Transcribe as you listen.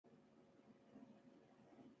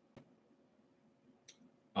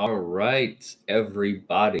All right,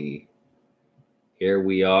 everybody. Here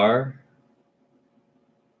we are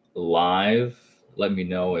live. Let me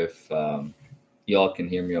know if y'all can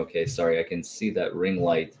hear me okay. Sorry, I can see that ring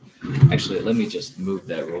light. Actually, let me just move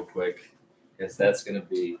that real quick because that's going to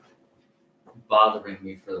be bothering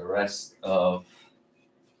me for the rest of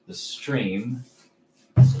the stream.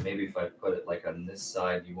 So maybe if I put it like on this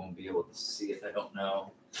side, you won't be able to see it. I don't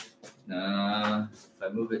know. If I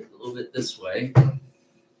move it a little bit this way,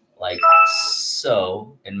 like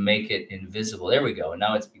so, and make it invisible. There we go. And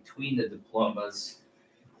now it's between the diplomas,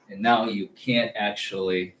 and now you can't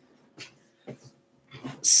actually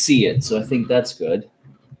see it. So I think that's good.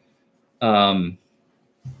 Let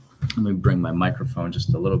me bring my microphone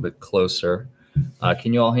just a little bit closer.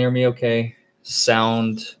 Can you all hear me okay?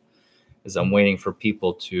 Sound, as I'm waiting for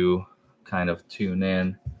people to kind of tune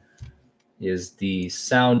in. Is the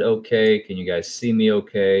sound okay? Can you guys see me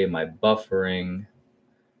okay? Am I buffering?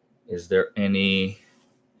 Is there any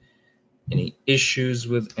issues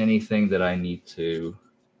with anything that I need to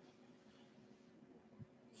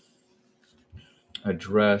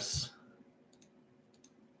address?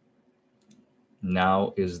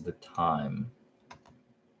 Now is the time.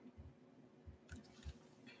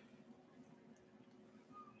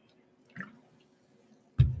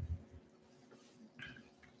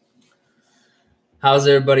 How's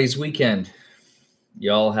everybody's weekend?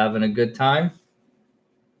 Y'all having a good time?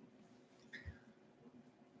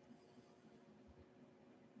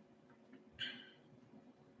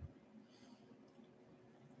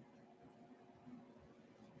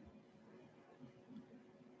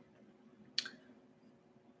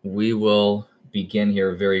 We will begin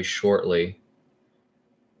here very shortly.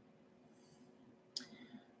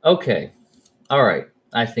 Okay. All right.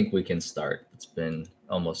 I think we can start. It's been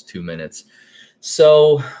almost 2 minutes.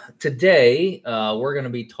 So today we're going to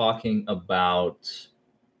be talking about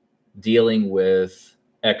dealing with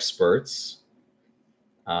experts,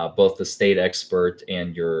 both the state expert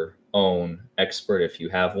and your own expert if you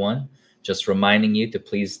have one. Just reminding you to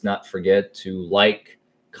please not forget to like,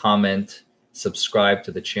 comment, subscribe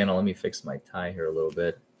to the channel. Let me fix my tie here a little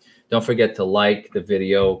bit. Don't forget to like the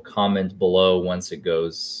video, comment below once it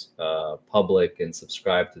goes public, and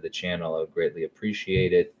subscribe to the channel. I would greatly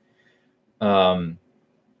appreciate it. So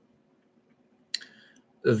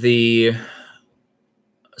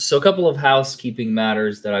a couple of housekeeping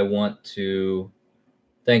matters that I want to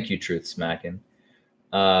thank you, Truth Smackin'.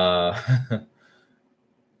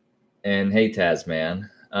 And hey, Tasman.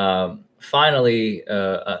 Finally,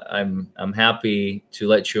 I'm happy to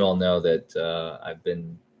let you all know that I've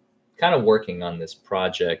been kind of working on this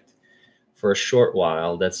project for a short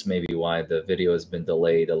while. That's maybe why the video has been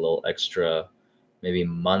delayed a little extra, maybe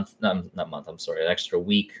month, not month, I'm sorry, an extra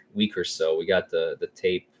week or so. We got the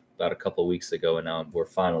tape about a couple of weeks ago, and now we're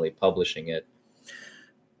finally publishing it.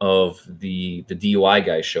 Of the DUI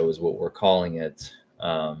Guy show is what we're calling it.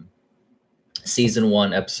 Season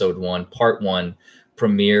 1, episode 1, part 1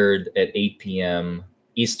 premiered at 8 p.m.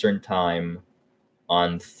 Eastern time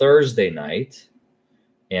on Thursday night.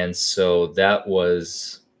 And so that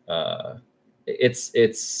was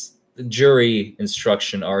it's the jury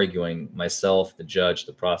instruction arguing, myself, the judge,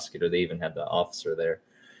 the prosecutor. They even had the officer there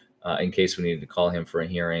in case we needed to call him for a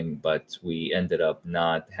hearing, but we ended up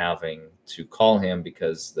not having to call him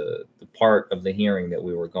because the part of the hearing that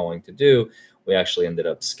we were going to do, we actually ended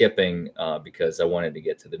up skipping because I wanted to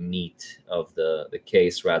get to the meat of the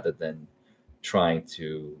case rather than trying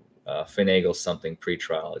to finagle something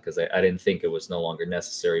pre-trial, because I didn't think it was no longer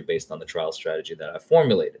necessary based on the trial strategy that I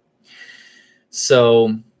formulated.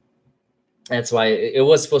 So that's why it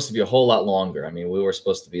was supposed to be a whole lot longer. I mean, we were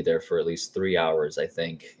supposed to be there for at least 3 hours, I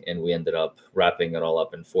think, and we ended up wrapping it all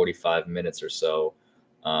up in 45 minutes or so,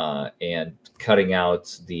 and cutting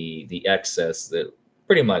out the excess that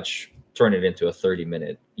pretty much turned it into a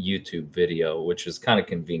 30-minute YouTube video, which was kind of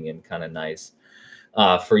convenient, kind of nice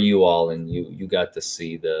for you all, and you got to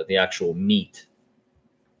see the actual meat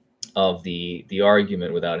of the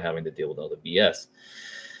argument without having to deal with all the BS.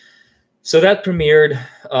 So that premiered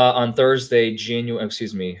on Thursday,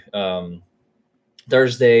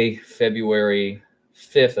 Thursday, February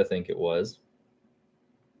 5th, I think it was,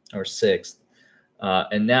 or 6th.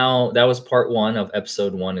 And now that was part 1 of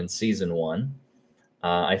episode 1 in season 1.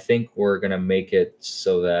 I think we're going to make it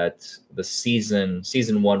so that the season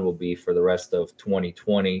 1 will be for the rest of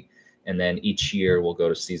 2020. And then each year we'll go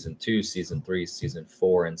to season 2, season 3, season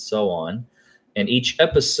 4, and so on. And each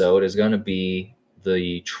episode is going to be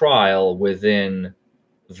the trial within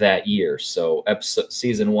that year. So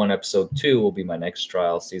season 1, episode 2 will be my next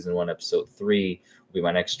trial. Season 1, episode 3 will be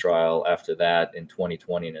my next trial after that in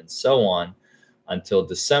 2020, and so on. until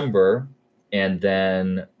December, and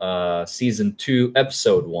then season 2,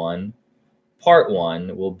 episode 1, part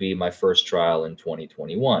 1 will be my first trial in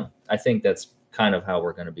 2021. I think that's kind of how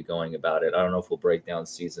we're going to be going about it. I don't know if we'll break down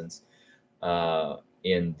seasons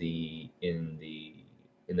in the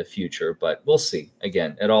future, but we'll see.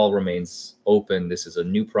 Again, it all remains open. This is a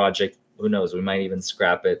new project. Who knows? We might even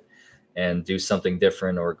scrap it and do something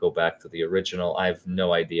different or go back to the original. I have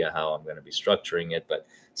no idea how I'm going to be structuring it, but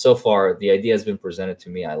so far the idea has been presented to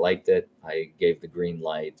me. I liked it. I gave the green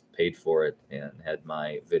light, paid for it, and had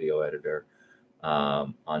my video editor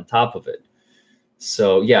on top of it.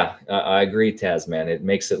 So yeah, I agree, Taz, man. It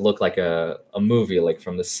makes it look like a movie, like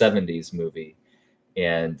from the 70s movie.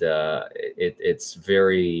 And it's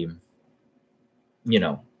very, you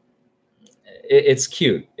know, it's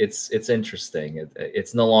cute. It's interesting.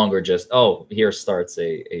 It's no longer just, oh, here starts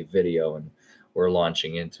a video and we're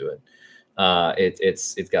launching into it.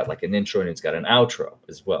 It's got like an intro and it's got an outro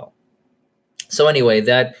as well. So anyway,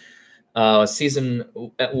 that season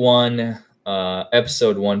 1,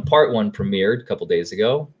 episode 1, part 1 premiered a couple days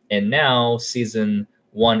ago, and now season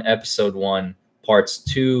 1, episode 1, parts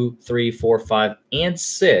 2, 3, 4, 5, and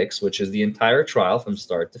 6, which is the entire trial from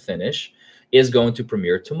start to finish, is going to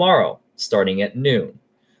premiere tomorrow, starting at noon.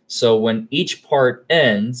 So when each part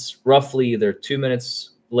ends, roughly either 2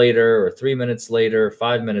 minutes later or 3 minutes later,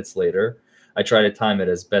 5 minutes later, I try to time it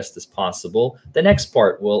as best as possible, the next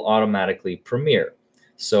part will automatically premiere.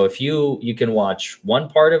 So if you can watch one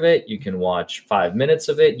part of it, you can watch 5 minutes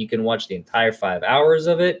of it, you can watch the entire 5 hours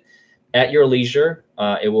of it at your leisure.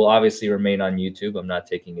 It will obviously remain on YouTube. I'm not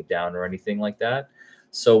taking it down or anything like that.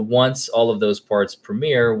 So once all of those parts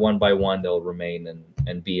premiere, one by one, they'll remain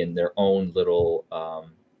and be in their own little,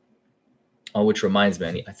 which reminds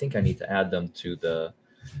me, I think I need to add them to the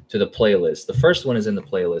playlist. The first one is in the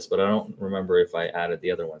playlist, but I don't remember if I added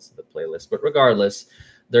the other ones to the playlist. But regardless,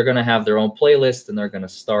 they're going to have their own playlist, and they're going to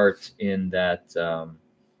start in that.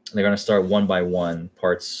 They're going to start one by one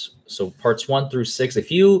parts. So parts 1 through 6.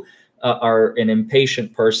 If you are an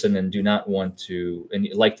impatient person and do not want to, and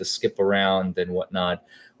you like to skip around and whatnot,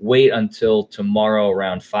 wait until tomorrow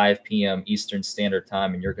around 5 p.m. Eastern Standard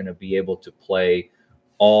Time, and you're going to be able to play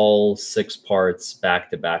all 6 parts back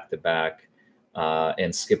to back to back.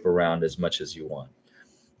 And skip around as much as you want.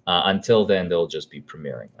 Until then, they'll just be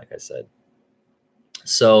premiering, like I said.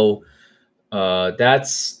 So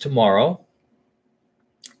that's tomorrow.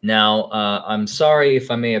 Now, I'm sorry if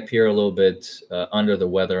I may appear a little bit under the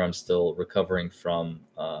weather. I'm still recovering from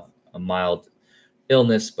a mild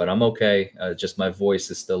illness, but I'm okay. Just my voice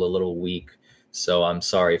is still a little weak. So I'm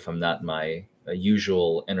sorry if I'm not my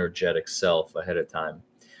usual energetic self ahead of time.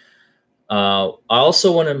 I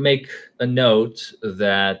also want to make a note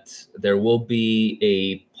that there will be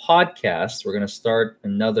a podcast. We're going to start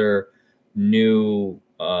another new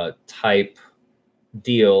type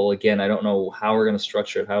deal. Again, I don't know how we're going to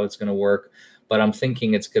structure it, how it's going to work, but I'm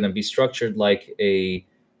thinking it's going to be structured like a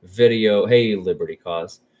video. Hey, Liberty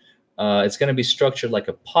Cause. It's going to be structured like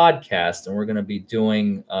a podcast, and we're going to be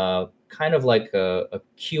doing kind of like a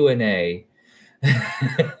Q&A.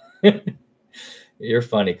 You're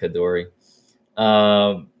funny, Kadori.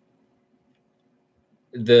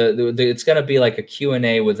 It's going to be like a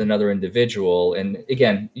Q&A with another individual. And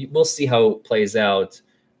again, we'll see how it plays out.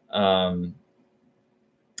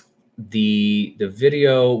 The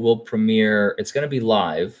video will premiere. It's going to be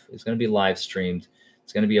live. It's going to be live streamed.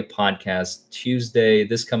 It's going to be a podcast Tuesday,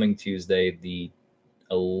 this coming Tuesday, the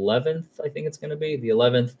 11th, I think it's going to be the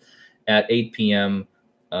 11th at 8 p.m.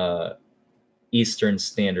 Eastern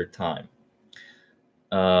Standard Time.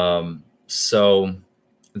 So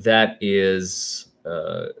that is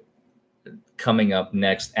coming up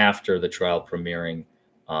next after the trial premiering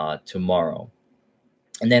tomorrow.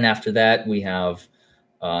 And then after that, we have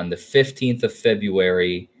on the 15th of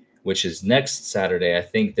February, which is next Saturday. I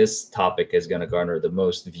think this topic is going to garner the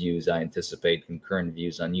most views, I anticipate, concurrent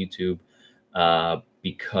views on YouTube,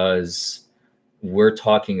 because we're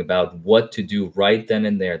talking about what to do right then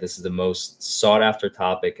and there. This is the most sought after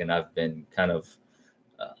topic, and I've been kind of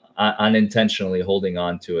unintentionally holding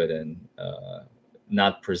on to it and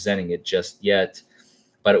not presenting it just yet,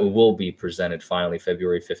 but it will be presented finally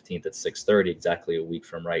February 15th at 6:30, exactly a week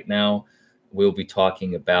from right now. We'll be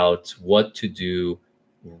talking about what to do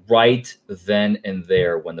right then and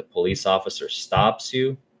there when the police officer stops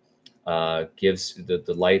you, gives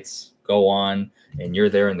the lights go on, and you're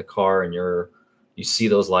there in the car and you see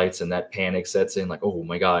those lights and that panic sets in, like, oh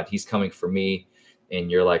my God, he's coming for me. And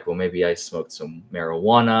you're like, well, maybe I smoked some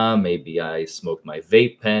marijuana. Maybe I smoked my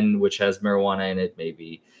vape pen, which has marijuana in it.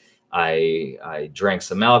 Maybe I drank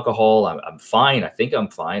some alcohol. I'm fine. I think I'm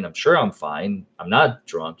fine. I'm sure I'm fine. I'm not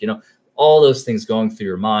drunk. You know, all those things going through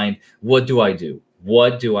your mind. What do I do?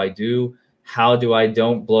 What do I do? How do I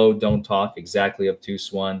don't blow, don't talk? Exactly,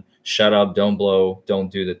 obtuse one. Shut up, don't blow,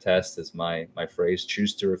 don't do the test is my phrase.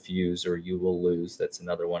 Choose to refuse or you will lose. That's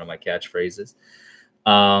another one of my catchphrases.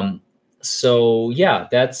 So yeah,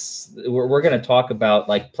 we're going to talk about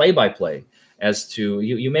like play by play as to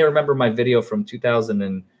you may remember my video from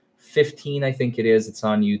 2015, I think it is. It's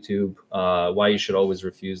on YouTube. Why you should always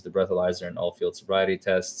refuse the breathalyzer and all field sobriety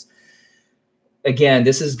tests. Again,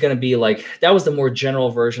 this is going to be like, that was the more general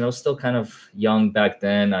version. I was still kind of young back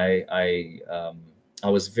then. I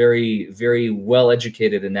was very, very well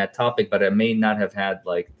educated in that topic, but I may not have had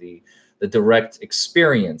like the direct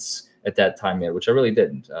experience at that time yet, which I really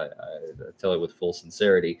didn't. I tell it with full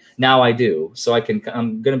sincerity. Now I do. So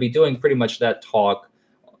I'm going to be doing pretty much that talk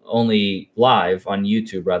only live on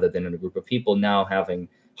YouTube rather than in a group of people, now having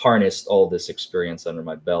harnessed all this experience under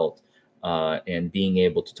my belt. And being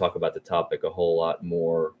able to talk about the topic a whole lot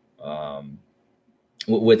more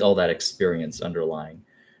with all that experience underlying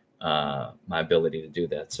my ability to do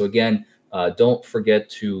that. So again, don't forget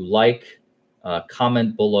to like,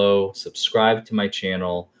 comment below, subscribe to my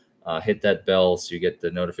channel, hit that bell so you get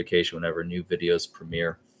the notification whenever new videos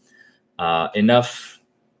premiere. Enough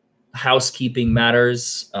housekeeping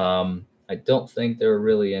matters. I don't think there are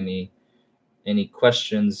really any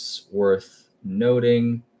questions worth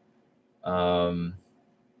noting. I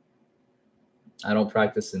don't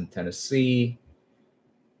practice in Tennessee.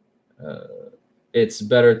 It's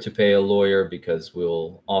better to pay a lawyer because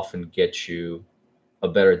we'll often get you a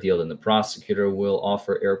better deal than the prosecutor will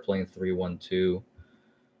offer. Airplane 312.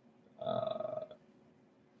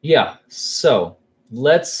 Yeah, so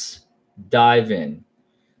let's dive in.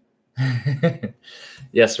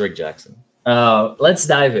 Yes, Rick Jackson. Let's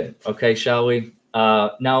dive in, okay, shall we?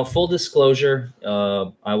 Now, full disclosure,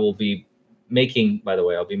 I will be making, by the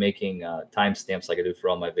way, I'll be making timestamps like I do for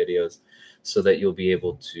all my videos, so that you'll be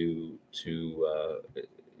able to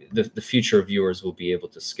the future viewers will be able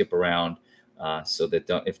to skip around, so that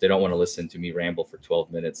if they don't want to listen to me ramble for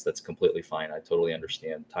 12 minutes, that's completely fine. I totally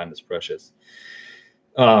understand. Time is precious.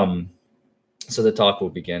 So the talk will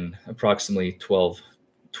begin approximately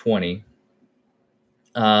 12:20.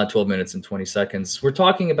 12 minutes and 20 seconds. We're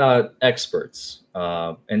talking about experts.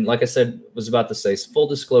 And like I said, was about to say, full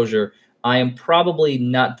disclosure, I am probably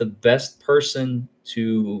not the best person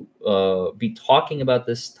to be talking about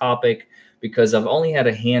this topic because I've only had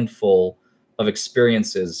a handful of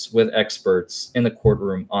experiences with experts in the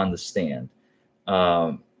courtroom on the stand.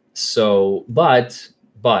 But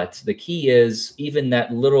the key is, even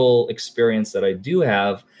that little experience that I do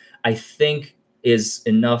have, I think is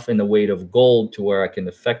enough in the weight of gold to where I can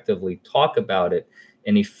effectively talk about it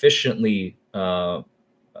and efficiently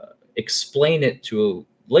explain it to a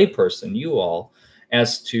layperson, you all,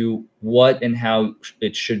 as to what and how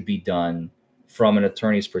it should be done from an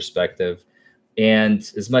attorney's perspective. And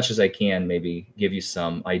as much as I can, maybe give you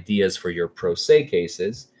some ideas for your pro se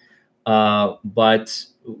cases. But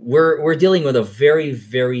we're dealing with a very,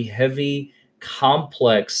 very heavy,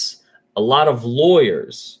 complex, a lot of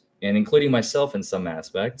lawyers, and including myself in some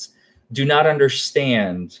aspects, do not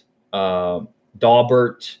understand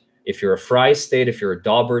Daubert. If you're a Frye state, if you're a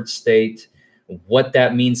Daubert state, what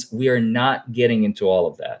that means, we are not getting into all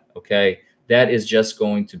of that, okay? That is just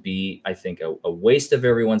going to be, I think, a waste of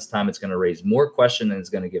everyone's time. It's going to raise more questions than it's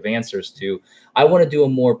going to give answers to. I want to do a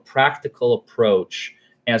more practical approach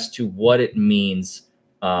as to what it means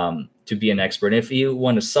to be an expert. And if you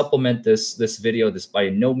want to supplement this video, this by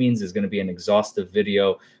no means is going to be an exhaustive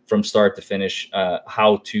video from start to finish,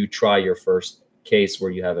 how to try your first case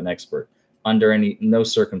where you have an expert. Under no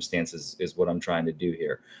circumstances is what I'm trying to do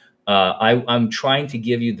here. I'm trying to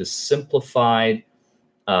give you the simplified,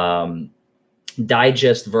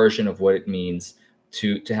 digest version of what it means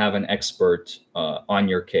to have an expert on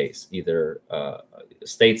your case, either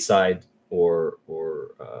stateside or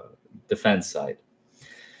defense side.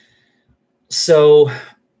 So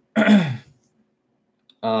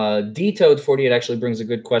D-Toad48 actually brings a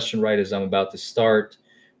good question right as I'm about to start.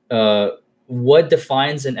 What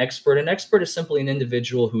defines an expert? An expert is simply an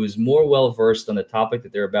individual who is more well-versed on the topic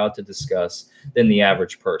that they're about to discuss than the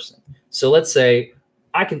average person. So let's say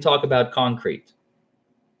I can talk about concrete.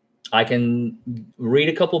 I can read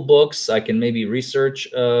a couple books. I can maybe research,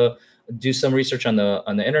 do some research on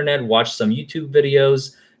the internet, watch some YouTube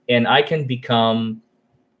videos, and I can become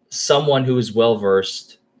someone who is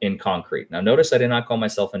well-versed in concrete. Now, notice I did not call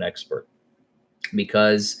myself an expert,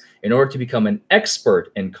 because in order to become an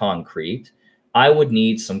expert in concrete, I would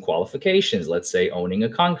need some qualifications. Let's say owning a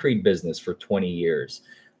concrete business for 20 years,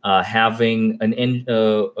 having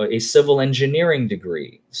a civil engineering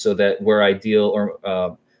degree, so that where I deal,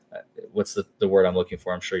 or what's the word I'm looking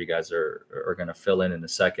for? I'm sure you guys are going to fill in a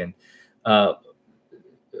second. Uh,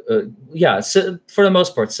 yeah, so for the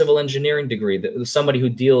most part, civil engineering degree. Somebody who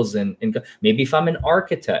deals in maybe if I'm an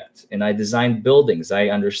architect and I design buildings, I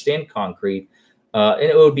understand concrete. And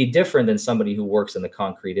it would be different than somebody who works in the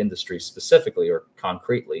concrete industry specifically, or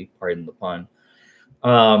concretely, pardon the pun.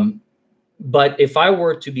 But if I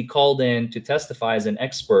were to be called in to testify as an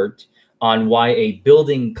expert on why a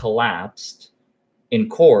building collapsed in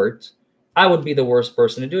court, I would be the worst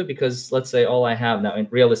person to do it, because let's say all I have now, and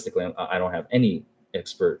realistically, I don't have any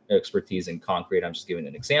expertise in concrete. I'm just giving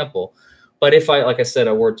an example. But if I, like I said,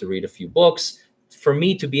 I were to read a few books, for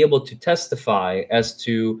me to be able to testify as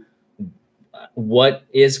to what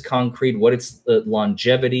is concrete, what its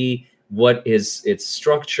longevity, what is its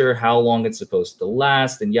structure, how long it's supposed to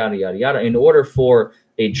last, and yada, yada, yada. In order for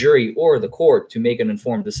a jury or the court to make an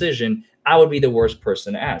informed decision, I would be the worst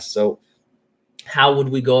person to ask. So how would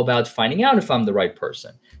we go about finding out if I'm the right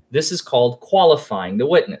person? This is called qualifying the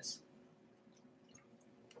witness,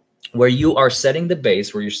 where you are setting the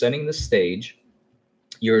base, where you're setting the stage.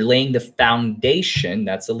 You're laying the foundation.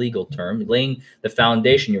 That's a legal term. Laying the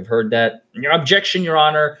foundation. You've heard that. Your objection, Your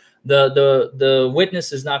Honor. The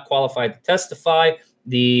witness is not qualified to testify.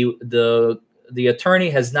 The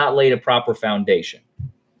attorney has not laid a proper foundation.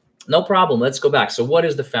 No problem. Let's go back. So what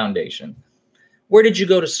is the foundation? Where did you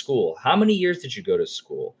go to school? How many years did you go to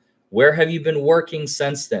school? Where have you been working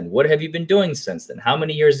since then? What have you been doing since then? How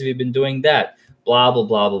many years have you been doing that? Blah, blah,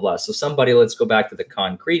 blah, blah, blah. So somebody, let's go back to the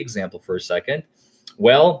concrete example for a second.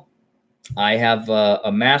 Well, I have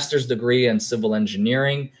a master's degree in civil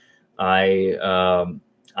engineering. I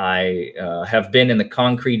have been in the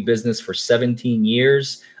concrete business for 17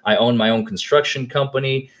 years. I own my own construction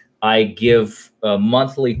company. I give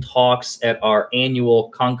monthly talks at our annual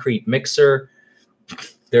concrete mixer.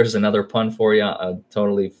 There's another pun for you. I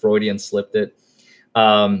totally Freudian slipped it.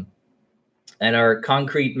 At our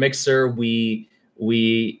concrete mixer, we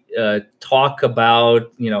talk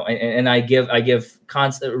about, and I give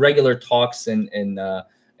constant regular talks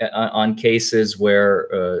on cases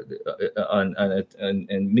where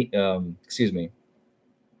excuse me.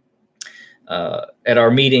 At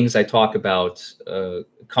our meetings, I talk about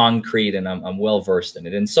concrete, and I'm well versed in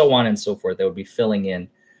it, and so on and so forth. They would be filling in.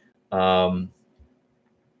 They'll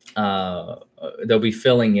be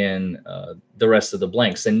filling in the rest of the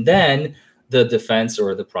blanks, and then the defense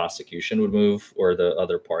or the prosecution would move, or the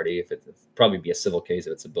other party, if it'd probably be a civil case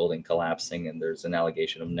if it's a building collapsing and there's an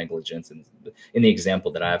allegation of negligence in the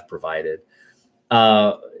example that I have provided.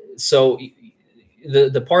 So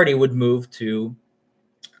the party would move to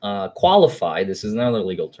qualify. This is another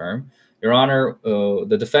legal term. Your Honor,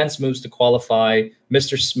 the defense moves to qualify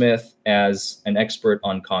Mr. Smith as an expert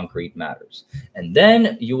on concrete matters. And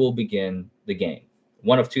then you will begin the game.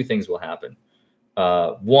 One of two things will happen.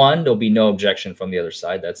 One, there'll be no objection from the other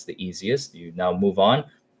side. That's the easiest. You now move on.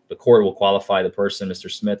 The court will qualify the person,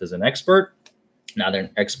 Mr. Smith, as an expert. Now they're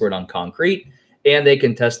an expert on concrete, and they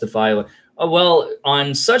can testify, oh, well,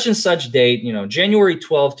 on such and such date, January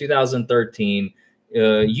 12, 2013,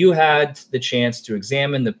 you had the chance to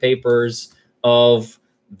examine the papers of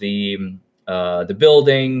the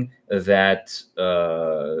building that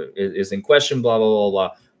is in question, blah, blah, blah,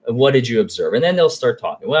 blah. What did you observe? And then they'll start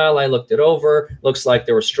talking. Well, I looked it over. Looks like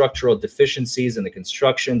there were structural deficiencies in the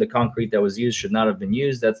construction. The concrete that was used should not have been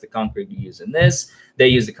used. That's the concrete you use in this. They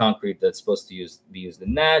use the concrete that's supposed to be used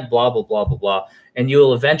in that, blah, blah, blah, blah, blah. And you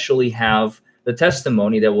will eventually have the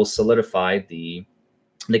testimony that will solidify the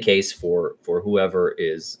case for whoever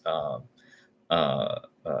is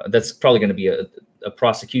that's probably going to be a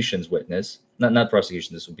prosecution's witness. Not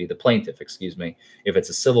prosecution. This would be the plaintiff, excuse me, if it's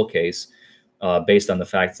a civil case. Based on the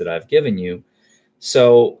facts that I've given you.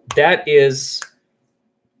 So that is,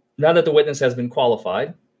 now that the witness has been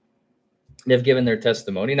qualified, they've given their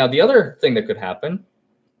testimony. Now, the other thing that could happen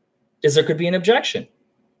is there could be an objection.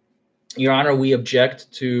 Your Honor, we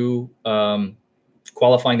object to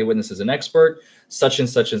qualifying the witness as an expert. Such and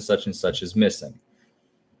such and such and such is missing.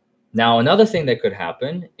 Now, another thing that could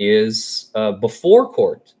happen is before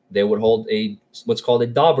court, they would hold what's called a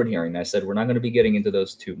Daubert hearing. I said we're not going to be getting into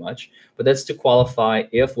those too much, but that's to qualify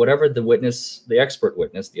if whatever the witness, the expert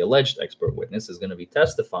witness, the alleged expert witness is going to be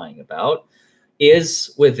testifying about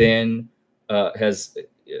is within,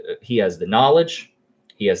 he has the knowledge,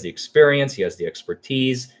 he has the experience, he has the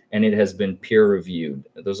expertise, and it has been peer reviewed.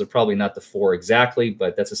 Those are probably not the four exactly,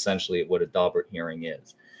 but that's essentially what a Daubert hearing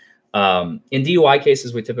is. In DUI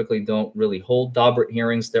cases, we typically don't really hold Daubert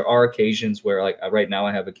hearings. There are occasions where, like right now,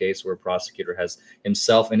 I have a case where a prosecutor has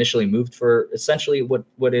himself initially moved for essentially what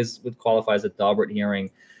would qualify as a Daubert hearing,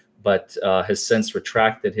 but has since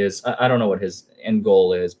retracted his. I don't know what his end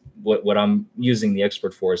goal is. What I'm using the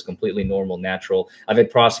expert for is completely normal, natural. I've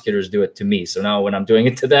had prosecutors do it to me, so now when I'm doing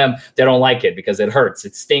it to them, they don't like it because it hurts.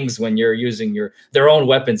 It stings when you're using their own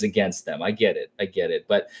weapons against them. I get it.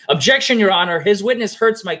 But objection, Your Honor, his witness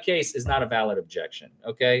hurts my case is not a valid objection.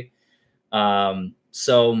 Okay,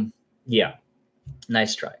 so yeah,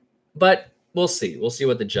 nice try, but we'll see. We'll see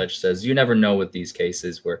what the judge says. You never know with these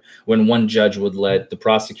cases when one judge would let the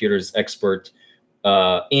prosecutor's expert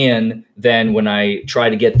in, then when I try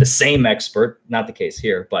to get the same expert, not the case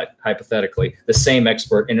here, but hypothetically, the same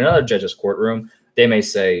expert in another judge's courtroom, they may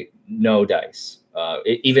say no dice,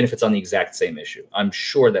 even if it's on the exact same issue. I'm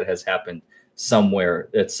sure that has happened somewhere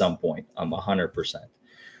at some point. I'm 100%.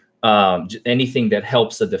 Anything that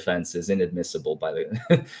helps the defense is inadmissible by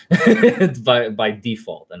the by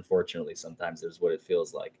default. Unfortunately, sometimes is what it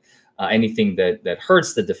feels like. Anything that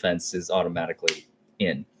hurts the defense is automatically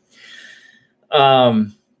in.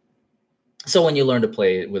 So when you learn to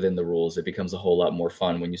play within the rules, it becomes a whole lot more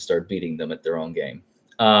fun when you start beating them at their own game.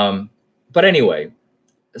 But anyway,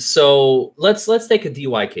 so let's take a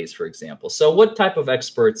DUI case, for example. So what type of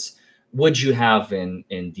experts would you have in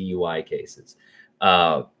DUI cases?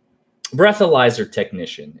 Breathalyzer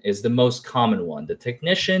technician is the most common one. The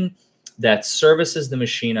technician that services the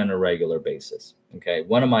machine on a regular basis. Okay,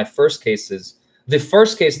 one of my first cases, the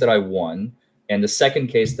first case that I won, and the second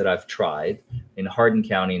case that I've tried in Hardin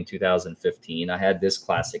County in 2015, I had this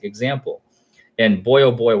classic example. And boy,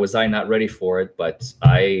 oh boy, was I not ready for it, but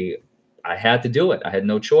I had to do it. I had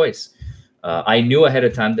no choice. I knew ahead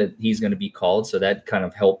of time that he's going to be called, so that kind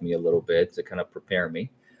of helped me a little bit to kind of prepare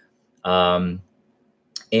me.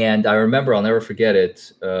 And I remember, I'll never forget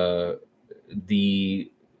it, the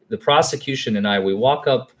prosecution and I, we walk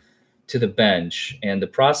up to the bench, and the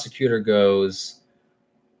prosecutor goes,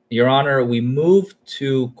 Your Honor, we moved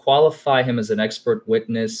to qualify him as an expert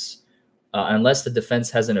witness. Unless the defense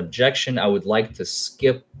has an objection, I would like to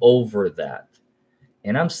skip over that.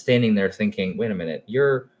 And I'm standing there thinking, wait a minute,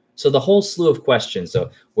 so the whole slew of questions.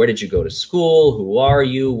 So where did you go to school? Who are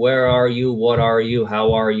you? Where are you? What are you?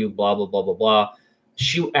 How are you? Blah, blah, blah, blah, blah.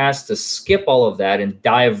 She asked to skip all of that and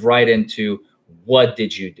dive right into what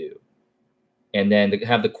did you do? And then to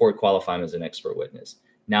have the court qualify him as an expert witness.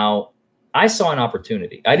 Now, I saw an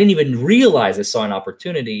opportunity. I didn't even realize I saw an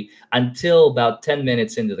opportunity until about 10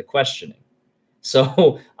 minutes into the questioning.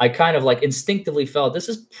 So I kind of like instinctively felt this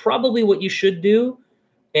is probably what you should do,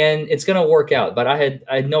 and it's going to work out. But I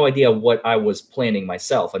had no idea what I was planning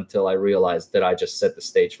myself until I realized that I just set the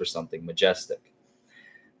stage for something majestic.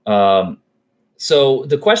 So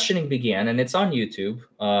the questioning began, and it's on YouTube.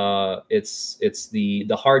 It's the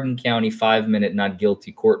Hardin County 5-minute not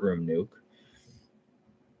guilty courtroom nuke.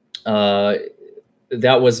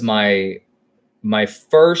 That was my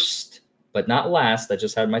first, but not last. I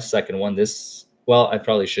just had my second one. Well, I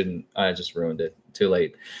probably shouldn't. I just ruined it. Too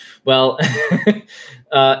late. Well,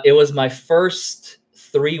 it was my first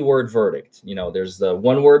 3-word verdict. You know, there's the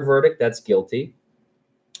 1-word verdict, that's guilty.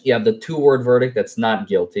 You have the 2-word verdict, that's not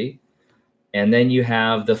guilty. And then you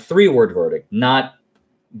have the 3-word verdict, not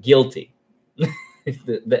guilty.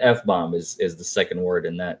 The F-bomb is the second word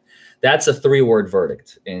in that. That's a 3-word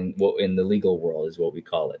verdict in the legal world is what we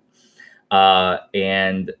call it.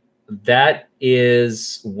 And that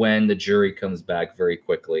is when the jury comes back very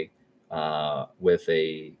quickly with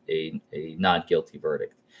a not guilty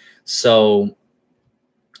verdict. So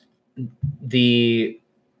the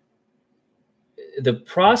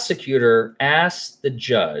prosecutor asked the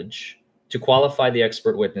judge to qualify the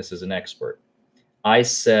expert witness as an expert. I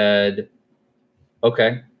said,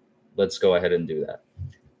 okay, let's go ahead and do that.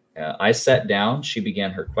 I sat down. She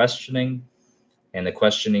began her questioning, and the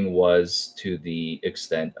questioning was to the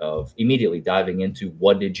extent of immediately diving into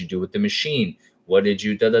what did you do with the machine? What did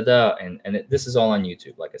you da-da-da? And this is all on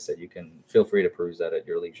YouTube. Like I said, you can feel free to peruse that at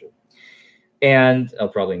your leisure. And I'll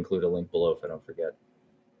probably include a link below if I don't forget.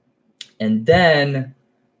 And then,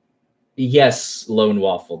 yes, Lone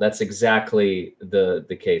Waffle. That's exactly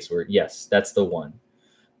the case where, yes, that's the one.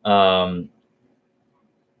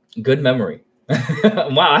 Good memory.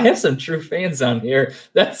 Wow, I have some true fans on here.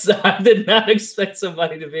 I did not expect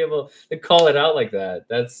somebody to be able to call it out like that.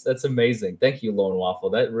 That's amazing. Thank you, Lone Waffle.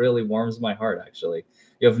 That really warms my heart, actually.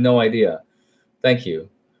 You have no idea. Thank you.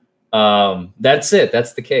 That's it.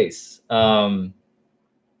 That's the case.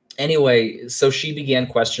 Anyway, so she began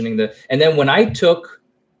questioning and then when I took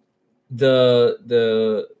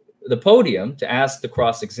the the podium to ask to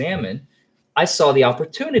cross-examine, I saw the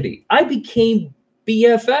opportunity. I became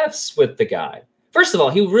BFFs with the guy. First of all,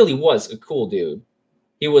 he really was a cool dude.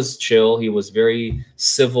 He was chill. He was very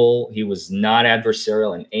civil. He was not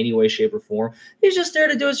adversarial in any way, shape, or form. He's just there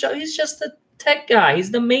to do his job. He's just a tech guy.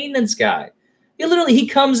 He's the maintenance guy. He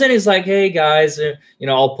comes in, he's like, hey guys,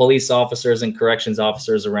 all police officers and corrections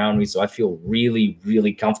officers around me. So I feel really,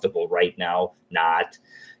 really comfortable right now.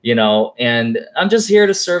 And I'm just here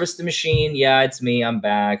to service the machine. Yeah, it's me. I'm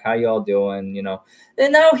back. How y'all doing?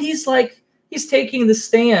 And now he's taking the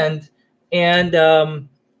stand and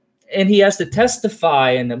he has to testify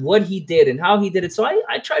and what he did and how he did it. So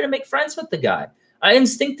I try to make friends with the guy. I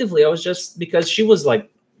was just, because she was like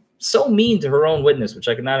so mean to her own witness, which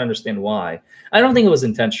I could not understand why. I don't think it was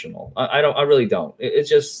intentional. I really don't. It's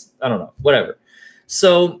just, I don't know, whatever.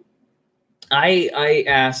 So I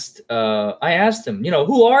asked him,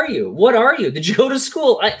 who are you? What are you? Did you go to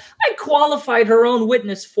school? I qualified her own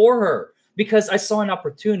witness for her because I saw an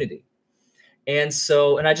opportunity. And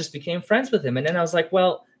I just became friends with him. And then I was like,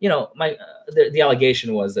 well, the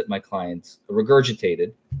allegation was that my client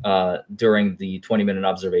regurgitated during the 20-minute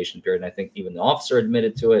observation period. And I think even the officer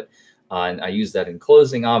admitted to it. And I used that in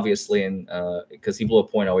closing, obviously, and because he blew a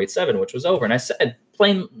 .087, which was over. And I said,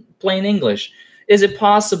 plain English, is it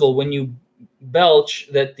possible when you belch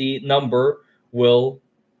that the number will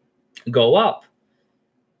go up?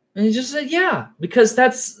 And he just said, yeah, because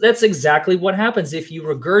that's exactly what happens. If you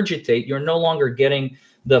regurgitate, you're no longer getting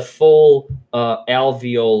the full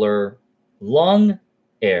alveolar lung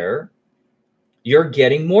air. You're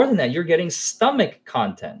getting more than that. You're getting stomach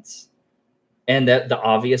contents. And that the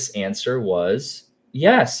obvious answer was,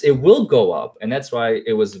 yes, it will go up. And that's why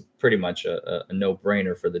it was pretty much a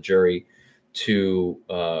no-brainer for the jury to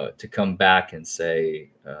come back and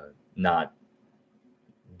say not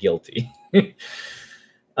guilty.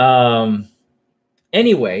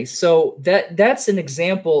 Anyway, so that's an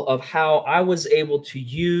example of how I was able to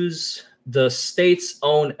use the state's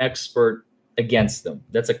own expert against them.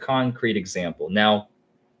 That's a concrete example. Now,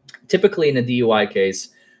 typically in a DUI case,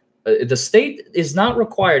 the state is not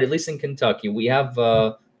required, at least in Kentucky. We have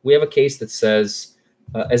a case that says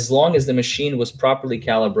as long as the machine was properly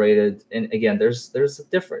calibrated, and again, there's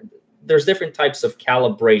different types of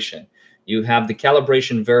calibration. You have the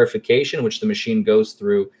calibration verification, which the machine goes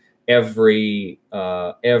through every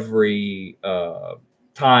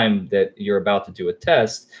time that you're about to do a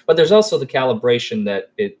test. But there's also the calibration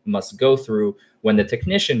that it must go through when the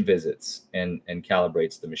technician visits and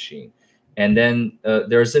calibrates the machine. And then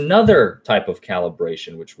there's another type of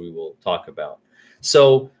calibration, which we will talk about.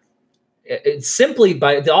 So it's simply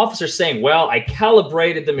by the officer saying, well, I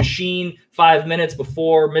calibrated the machine 5 minutes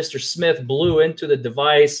before Mr. Smith blew into the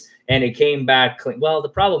device and it came back clean. Well, the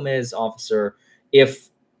problem is, officer, if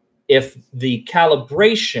the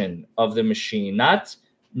calibration of the machine, not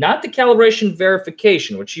the calibration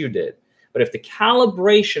verification, which you did, but if the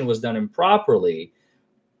calibration was done improperly,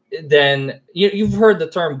 then you've heard the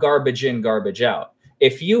term garbage in, garbage out.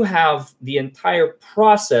 If you have the entire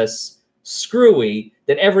process screwy,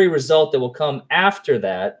 then every result that will come after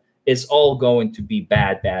that is all going to be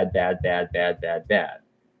bad,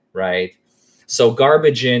 right? So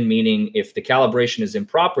garbage in, meaning if the calibration is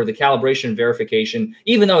improper, the calibration verification,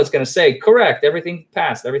 even though it's going to say, correct, everything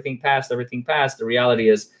passed, the reality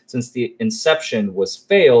is, since the inception was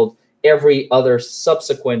failed, every other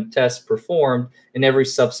subsequent test performed and every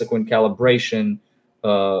subsequent calibration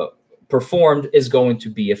performed is going to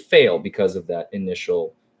be a fail because of that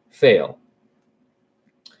initial fail.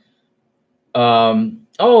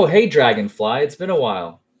 Oh, hey, Dragonfly, it's been a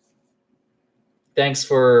while. Thanks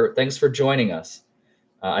for joining us.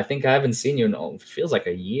 I think I haven't seen you in, it feels like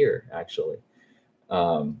a year, actually.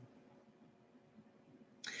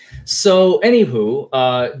 So anywho,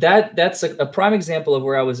 that's a prime example of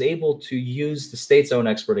where I was able to use the state's own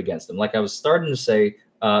expert against them. Like I was starting to say,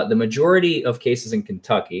 the majority of cases in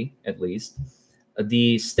Kentucky, at least,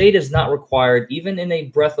 the state is not required, even in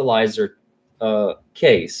a breathalyzer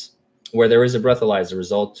case, where there is a breathalyzer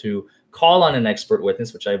result, to call on an expert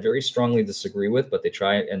witness, which I very strongly disagree with, but they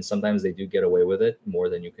try, and sometimes they do get away with it more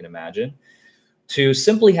than you can imagine, to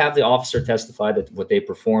simply have the officer testify that what they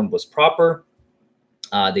performed was proper.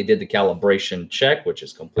 They did the calibration check, which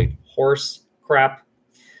is complete horse crap.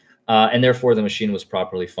 And therefore, the machine was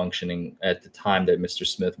properly functioning at the time that Mr.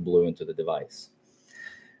 Smith blew into the device.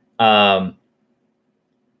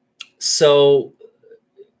 So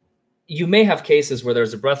you may have cases where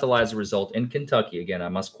there's a breathalyzer result in Kentucky. Again, I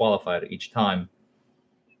must qualify it each time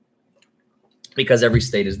because every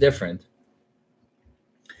state is different.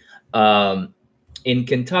 In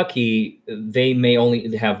Kentucky, they may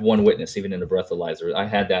only have one witness, even in a breathalyzer. I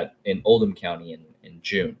had that in Oldham County in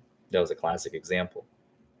June. That was a classic example.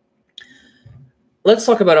 Let's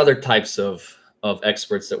talk about other types of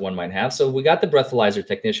experts that one might have. So we got the breathalyzer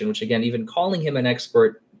technician, which again, even calling him an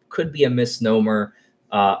expert could be a misnomer.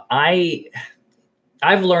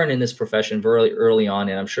 I've learned in this profession very early on,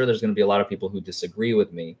 and I'm sure there's going to be a lot of people who disagree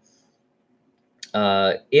with me.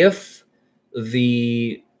 If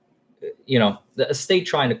the state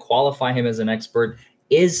trying to qualify him as an expert,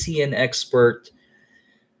 is he an expert?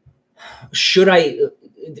 Should I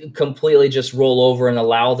completely just roll over and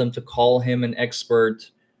allow them to call him an expert?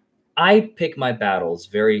 I pick my battles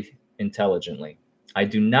very intelligently. I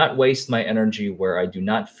do not waste my energy where I do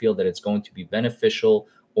not feel that it's going to be beneficial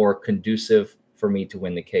or conducive for me to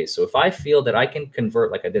win the case. So if I feel that I can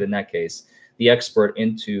convert, like I did in that case, the expert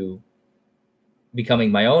into becoming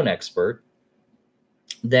my own expert,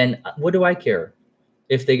 then what do I care?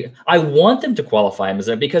 I want them to qualify him as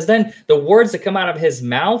that, because then the words that come out of his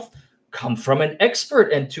mouth come from an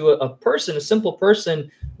expert, and to a person, a simple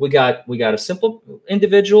person, we got a simple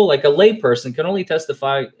individual, like a lay person can only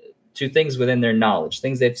testify to things within their knowledge,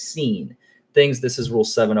 things they've seen, things. This is Rule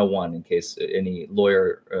 701 in case any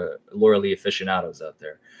lawyerly aficionados out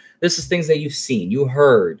there. This is things that you've seen, you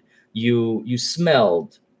heard, you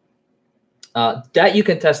smelled, that you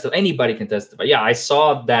can testify. Anybody can testify. Yeah, I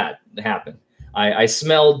saw that happen. I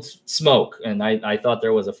smelled smoke and I thought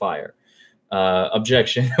there was a fire.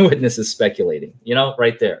 Objection, witness is speculating,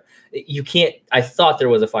 right there. You can't, I thought there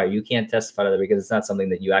was a fire. You can't testify to that because it's not something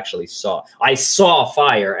that you actually saw. I saw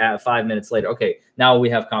fire at 5 minutes later. Okay, now we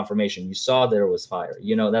have confirmation. You saw there was fire,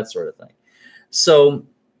 that sort of thing. So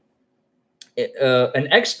an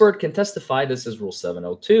expert can testify. This is Rule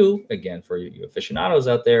 702. Again, for you aficionados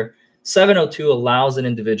out there, 702 allows an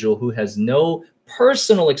individual who has no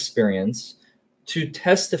personal experience to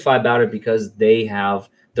testify about it because they have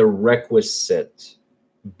the requisite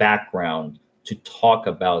background to talk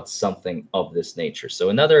about something of this nature. So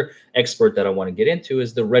another expert that I want to get into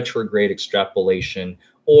is the retrograde extrapolation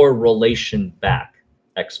or relation back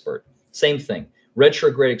expert. Same thing.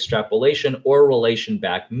 Retrograde extrapolation or relation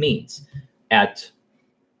back means at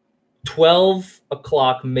 12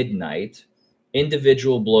 o'clock midnight,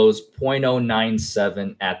 individual blows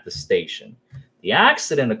 0.097 at the station. The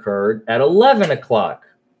accident occurred at 11 o'clock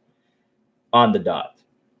on the dot.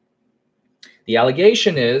 The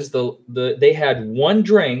allegation is they had one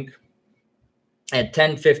drink at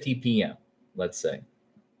 10:50 p.m., let's say.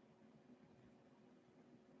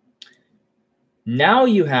 Now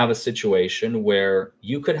you have a situation where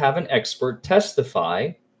you could have an expert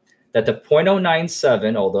testify that the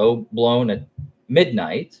 0.097, although blown at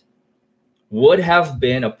midnight, would have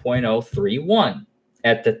been a 0.031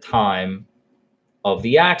 at the time of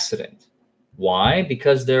the accident. Why?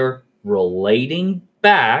 Because they're relating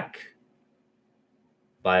back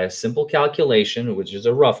by a simple calculation, which is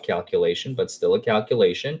a rough calculation, but still a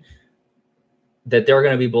calculation, that they're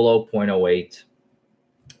going to be below 0.08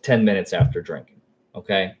 10 minutes after drinking.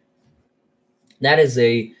 Okay, that is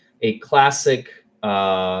a classic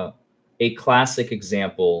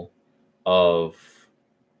example of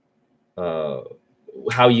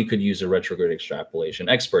how you could use a retrograde extrapolation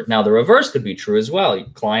expert. Now, the reverse could be true as well.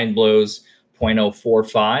 Client blows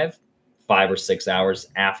 0.045 5 or 6 hours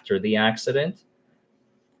after the accident.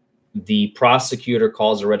 The prosecutor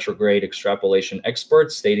calls a retrograde extrapolation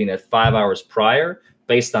expert, stating that 5 hours prior,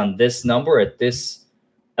 based on this number at this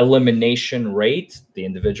elimination rate, the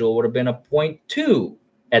individual would have been a 0.2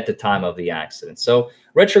 at the time of the accident. So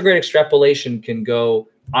retrograde extrapolation can go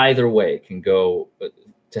either way. It can go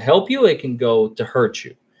to help you, it can go to hurt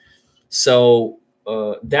you. So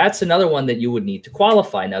that's another one that you would need to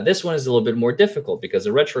qualify. Now, this one is a little bit more difficult because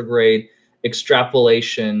a retrograde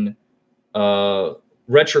extrapolation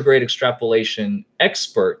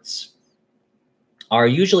experts are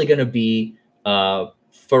usually going to be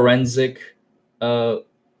forensic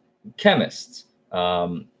chemists,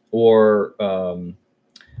 or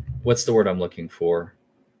what's the word I'm looking for?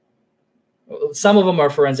 Some of them are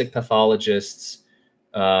forensic pathologists,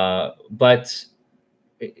 but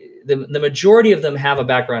the majority of them have a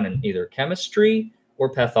background in either chemistry or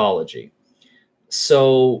pathology.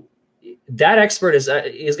 So that expert is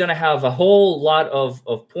going to have a whole lot of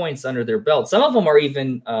points under their belt. Some of them are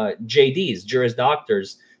even JDs, Juris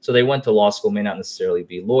Doctors. So they went to law school, may not necessarily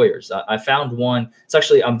be lawyers. I found one. It's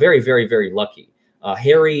actually, I'm very, very, very lucky.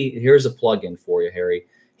 Harry, here's a plug-in for you, Harry.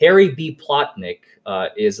 Harry B. Plotnick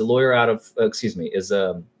is a lawyer out of, is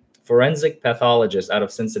a forensic pathologist out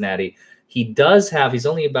of Cincinnati. He does have, he's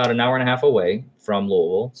only about an hour and a half away from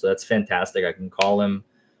Louisville. So that's fantastic. I can call him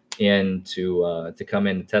in to come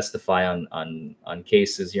in and testify on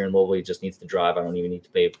cases here in Louisville. He just needs to drive. I don't even need to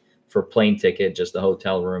pay for a plane ticket, just the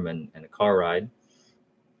hotel room and a car ride.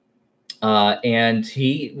 And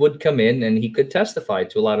he would come in and he could testify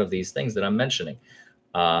to a lot of these things that I'm mentioning.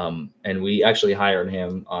 And we actually hired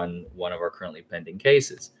him on one of our currently pending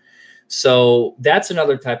cases. So that's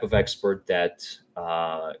another type of expert that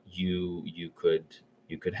you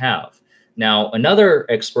could have. Now, another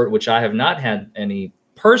expert, which I have not had any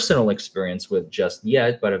personal experience with just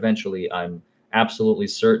yet, but eventually I'm absolutely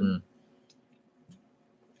certain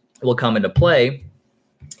will come into play,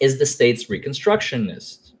 is the state's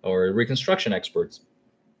reconstructionist or reconstruction experts.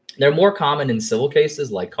 They're more common in civil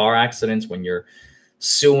cases like car accidents, when you're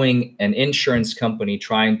suing an insurance company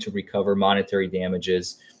trying to recover monetary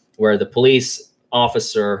damages, where the police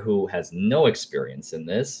officer, who has no experience in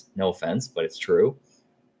this, no offense, but it's true,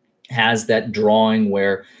 has that drawing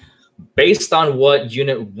where, based on what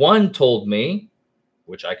Unit 1 told me,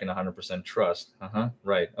 which I can 100% trust.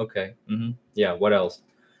 Right. Okay. Yeah. What else?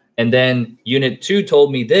 And then Unit 2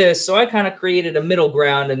 told me this, so I kind of created a middle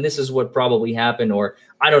ground, and this is what probably happened. Or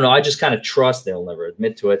I don't know, I just kind of trust, they'll never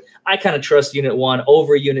admit to it, I kind of trust Unit 1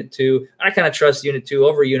 over Unit 2. I kind of trust Unit 2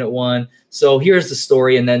 over Unit 1. So here's the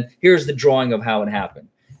story, and then here's the drawing of how it happened.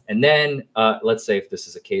 And then let's say if this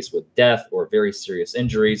is a case with death or very serious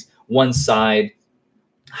injuries, one side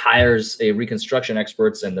hires a reconstruction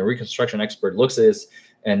experts, and the reconstruction expert looks at this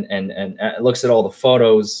and looks at all the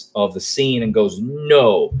photos of the scene and goes,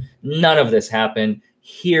 no, none of this happened.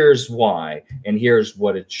 Here's why, and here's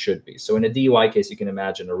what it should be. So in a DUI case, you can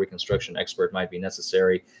imagine a reconstruction expert might be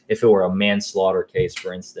necessary if it were a manslaughter case,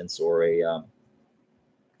 for instance, or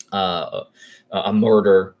a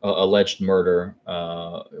murder, alleged murder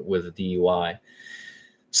with a DUI.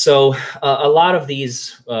 So a lot of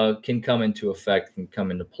these can come into effect, can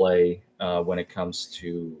come into play when it comes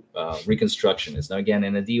to reconstructionists. Now, again,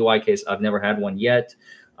 in a DUI case, I've never had one yet.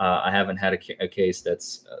 I haven't had a case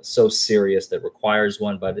that's so serious that requires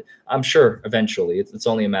one, but I'm sure eventually it's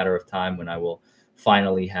only a matter of time when I will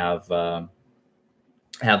finally have the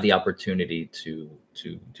opportunity to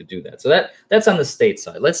do that. So that's on the state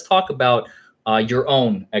side. Let's talk about your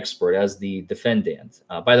own expert as the defendant.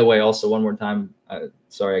 By the way, also one more time,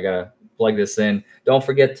 sorry, I gotta plug this in. Don't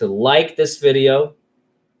forget to like this video,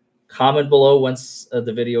 comment below once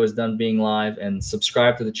the video is done being live, and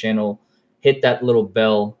subscribe to the channel. Hit that little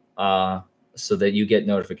bell so that you get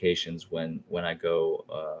notifications when I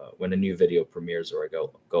go when a new video premieres, or I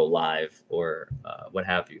go live, or what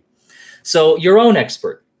have you. So your own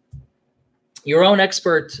expert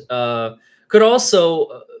could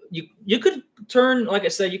also you could turn, like I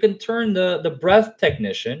said, you can turn the breath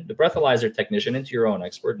technician, the breathalyzer technician, into your own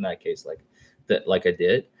expert in that case, like I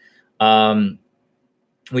did.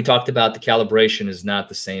 We talked about the calibration is not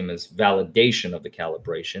the same as validation of the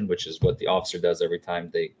calibration, which is what the officer does every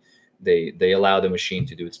time they allow the machine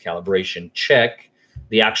to do its calibration check.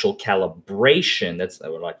 The actual calibration, that's, I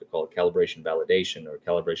would like to call it calibration validation or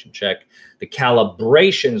calibration check. The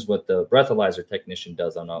calibration is what the breathalyzer technician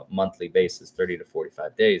does on a monthly basis, 30 to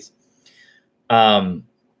 45 days.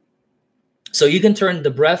 So you can turn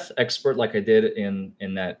the breath expert, like I did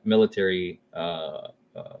in that military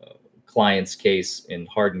client's case in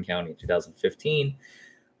Hardin County in 2015.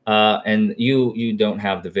 And you don't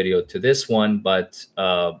have the video to this one, but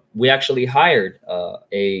we actually hired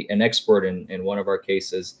an expert in one of our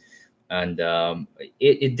cases, and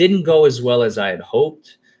it didn't go as well as I had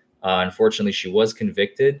hoped. Unfortunately, she was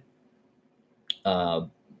convicted.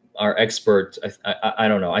 Our expert, I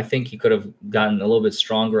don't know, I think he could have gotten a little bit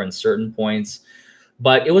stronger on certain points,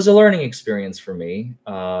 but it was a learning experience for me.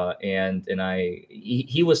 And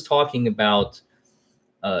he was talking about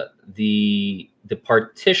the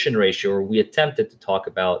partition ratio, or we attempted to talk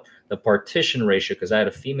about the partition ratio, because I had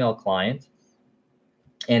a female client,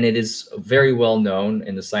 and it is very well known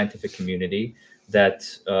in the scientific community that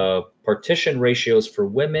partition ratios for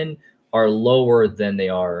women are lower than they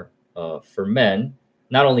are for men.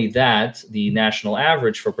 Not only that, the national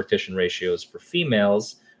average for partition ratios for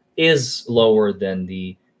females is lower than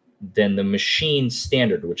the machine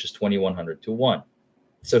standard, which is 2100 to 1.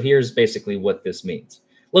 So here's basically what this means.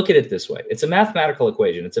 Look at it this way. It's a mathematical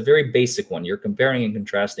equation. It's a very basic one. You're comparing and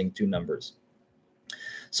contrasting two numbers.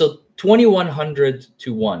 So 2100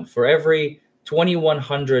 to 1. For every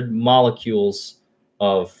 2100 molecules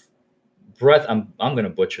of breath, I'm going to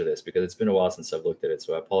butcher this because it's been a while since I've looked at it,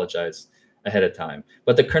 so I apologize ahead of time.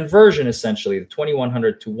 But the conversion, essentially, the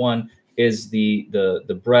 2100 to 1 is the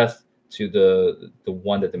breath to the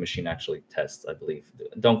one that the machine actually tests, I believe.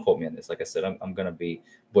 Don't quote me on this. Like I said, I'm going to be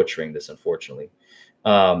butchering this, unfortunately.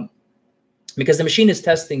 because the machine is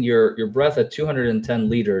testing your breath at 210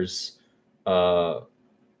 liters, at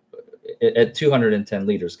 210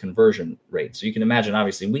 liters conversion rate. So you can imagine,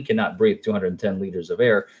 obviously, we cannot breathe 210 liters of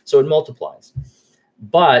air, so it multiplies.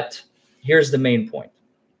 But here's the main point.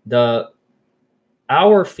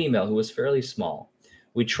 Our female, who was fairly small,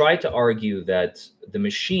 we tried to argue that the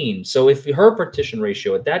machine, so if her partition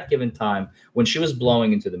ratio at that given time when she was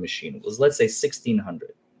blowing into the machine was, let's say,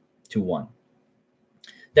 1600 to 1,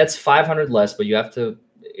 that's 500 less, but you have to,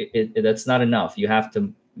 that's not enough. You have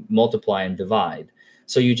to multiply and divide.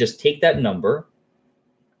 So you just take that number,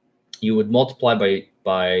 you would multiply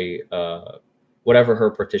by whatever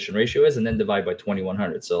her partition ratio is, and then divide by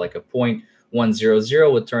 2100. So like a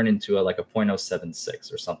 0.100 would turn into like a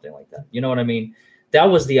 0.076 or something like that. You know what I mean? That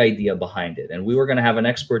was the idea behind it. And we were going to have an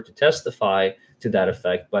expert to testify to that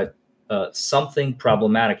effect, but something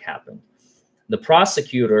problematic happened. The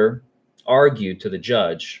prosecutor argued to the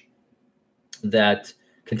judge that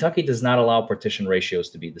Kentucky does not allow partition ratios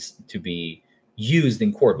to be used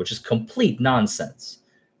in court, which is complete nonsense.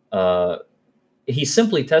 He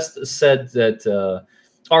simply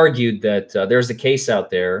argued that there's a case out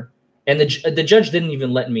there, and the judge didn't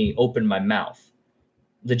even let me open my mouth.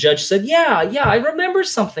 The judge said, yeah, I remember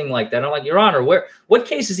something like that. I'm like, Your Honor, what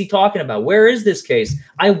case is he talking about? Where is this case?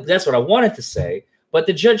 That's what I wanted to say, but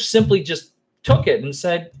the judge simply just took it and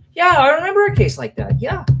said, yeah, I remember a case like that.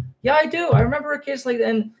 Yeah, I do. I remember a case like that.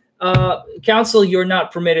 And counsel, you're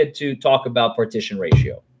not permitted to talk about partition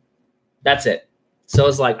ratio. That's it. So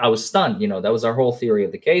it's like, I was stunned. That was our whole theory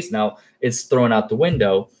of the case. Now it's thrown out the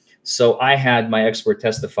window. So I had my expert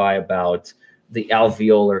testify about the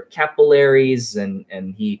alveolar capillaries, and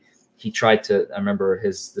he tried to, I remember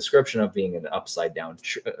his description of being an upside down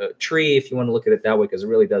tree, if you want to look at it that way, because it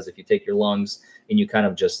really does. If you take your lungs and you kind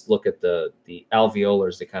of just look at the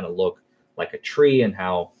alveolars, they kind of look like a tree, and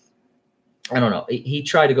how, I don't know, he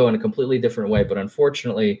tried to go in a completely different way, but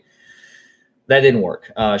unfortunately that didn't work.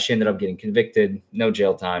 She ended up getting convicted, no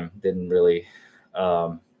jail time, didn't really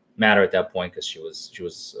matter at that point, because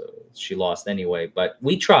she lost anyway. But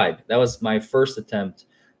we tried. That was my first attempt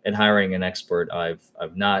at hiring an expert. I've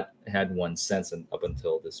not had one since, and up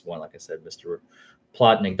until this one, like I said, Mr.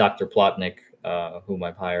 Plotnick, Dr. Plotnick, whom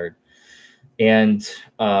I've hired. And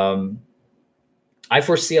I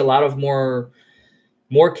foresee a lot of more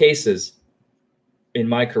cases in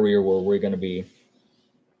my career where we're going to be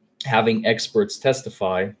having experts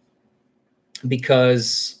testify,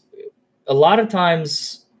 because a lot of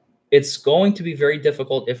times it's going to be very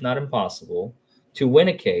difficult, if not impossible, to win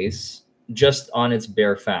a case just on its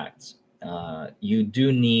bare facts. You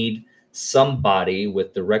do need somebody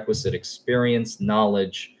with the requisite experience,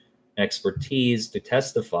 knowledge, expertise to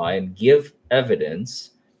testify and give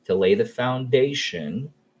evidence to lay the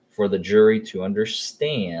foundation for the jury to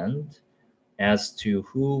understand as to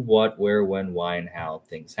who, what, where, when, why, and how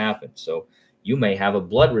things happen. So you may have a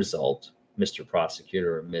blood result, Mr.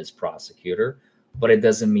 Prosecutor or Ms. Prosecutor, but it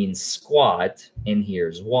doesn't mean squat, and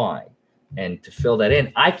here's why. And to fill that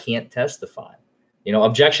in, I can't testify.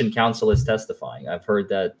 Objection counsel is testifying. I've heard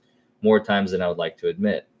that more times than I would like to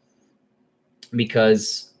admit.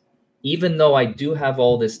 Because even though I do have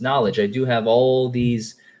all this knowledge, I do have all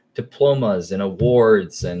these diplomas and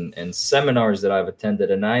awards and seminars that I've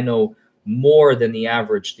attended, and I know more than the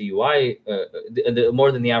average DUI,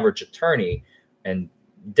 more than the average attorney, and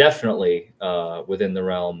definitely within the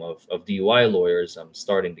realm of DUI lawyers. I'm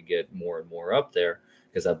starting to get more and more up there,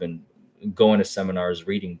 because I've been going to seminars,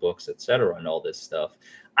 reading books, etc., and all this stuff.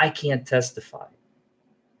 I can't testify.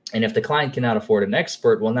 And if the client cannot afford an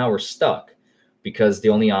expert, well, now we're stuck, because the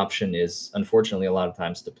only option is, unfortunately, a lot of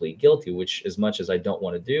times to plead guilty, which, as much as I don't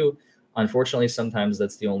want to do, unfortunately, sometimes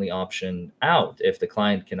that's the only option out if the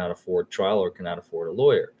client cannot afford trial or cannot afford a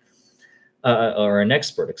lawyer or an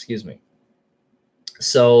expert, excuse me.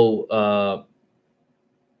 So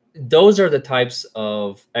those are the types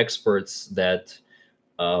of experts that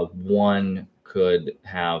one could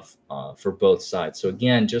have for both sides. So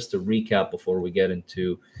again, just to recap before we get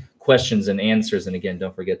into questions and answers, and again,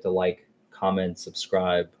 don't forget to like, comment,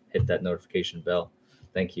 subscribe, hit that notification bell.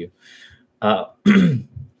 Thank you.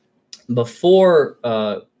 Before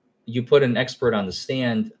you put an expert on the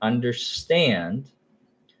stand, understand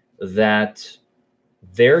that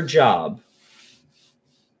their job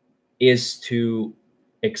is to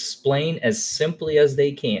explain as simply as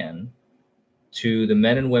they can to the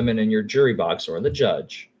men and women in your jury box or the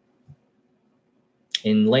judge,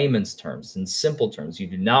 in layman's terms, in simple terms. You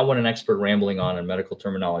do not want an expert rambling on in medical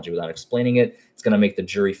terminology without explaining it. It's going to make the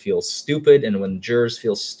jury feel stupid. And when jurors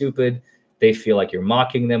feel stupid, they feel like you're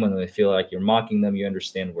mocking them. And when they feel like you're mocking them, you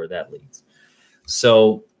understand where that leads.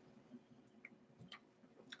 So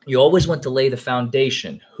You always want to lay the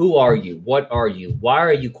foundation. Who are you? What are you? Why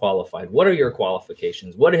are you qualified? What are your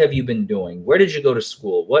qualifications? What have you been doing? Where did you go to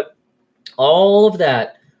school? All of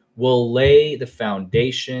that will lay the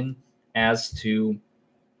foundation as to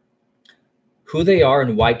who they are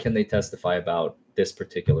and why can they testify about this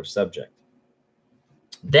particular subject.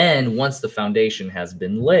 Then once the foundation has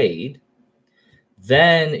been laid,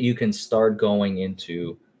 then you can start going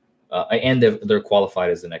into, and they're qualified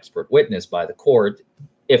as an expert witness by the court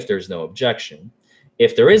if there's no objection.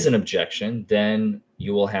 If there is an objection, then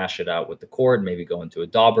you will hash it out with the court, maybe go into a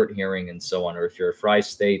Daubert hearing and so on. Or if you're a Fry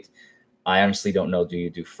state, I honestly don't know. Do you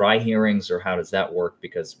do Fry hearings or how does that work?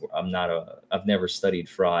 Because I've never studied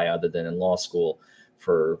Fry other than in law school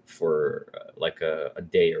for like a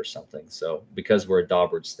day or something. So because we're a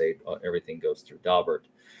Daubert state, everything goes through Daubert.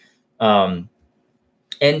 And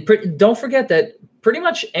don't forget that pretty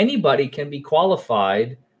much anybody can be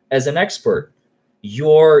qualified as an expert.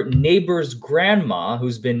 Your neighbor's grandma,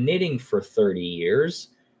 who's been knitting for 30 years,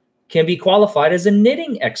 can be qualified as a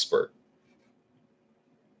knitting expert.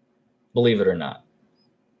 Believe it or not.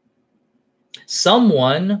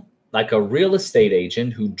 Someone like a real estate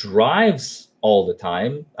agent who drives all the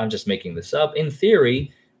time, I'm just making this up, in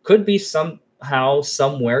theory, could be somehow,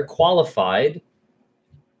 somewhere qualified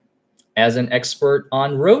as an expert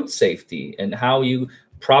on road safety and how you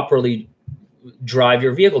properly drive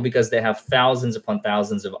your vehicle, because they have thousands upon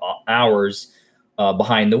thousands of hours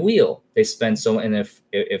behind the wheel. They spend so, and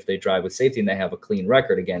if they drive with safety and they have a clean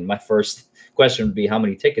record, again, my first question would be, how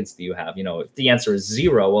many tickets do you have? You know, if the answer is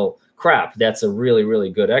 0, well, crap, that's a really,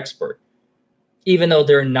 really good expert. Even though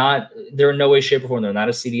they're in no way, shape, or form, they're not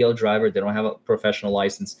a CDL driver, they don't have a professional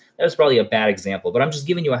license. That's probably a bad example, but I'm just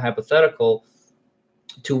giving you a hypothetical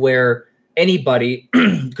to where anybody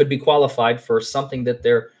could be qualified for something that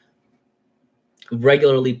they're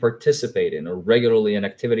regularly participate in, or regularly an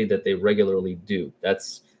activity that they regularly do.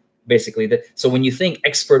 That's basically the. So when you think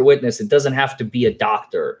expert witness, it doesn't have to be a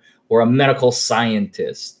doctor or a medical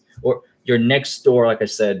scientist or your next door, like I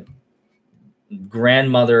said,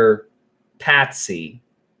 grandmother Patsy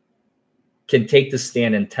can take the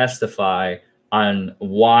stand and testify on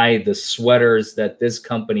why the sweaters that this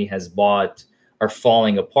company has bought are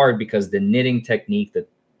falling apart because the knitting technique that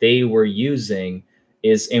they were using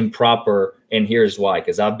is improper. And here's why,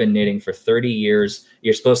 because I've been knitting for 30 years.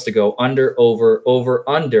 You're supposed to go under, over, over,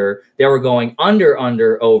 under. They were going under,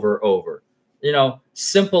 over, over. You know,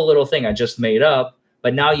 simple little thing I just made up.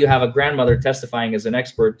 But now you have a grandmother testifying as an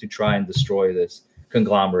expert to try and destroy this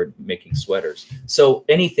conglomerate making sweaters. So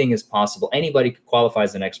anything is possible. Anybody could qualify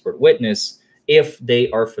as an expert witness if they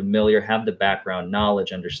are familiar, have the background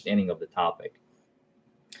knowledge, understanding of the topic.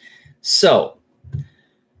 So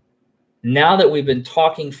now that we've been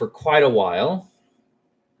talking for quite a while,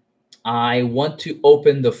 I want to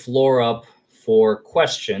open the floor up for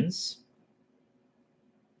questions.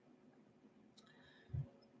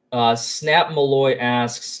 Snap Malloy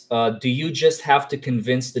asks, do you just have to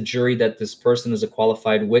convince the jury that this person is a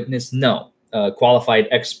qualified witness? No. Qualified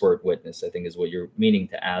expert witness, I think is what you're meaning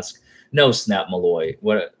to ask. No, Snap Malloy.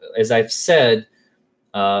 As I've said,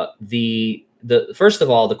 first of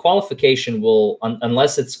all, the qualification will,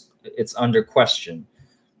 unless it's under question,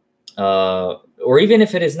 or even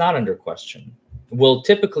if it is not under question, will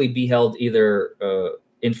typically be held either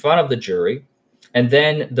in front of the jury, and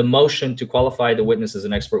then the motion to qualify the witness as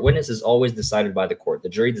an expert witness is always decided by the court. The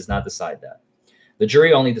jury does not decide that. The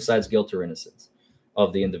jury only decides guilt or innocence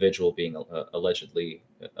of the individual being alleged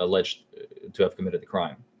to have committed the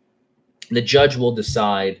crime. The judge will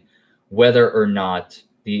decide whether or not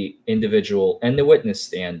the individual and the witness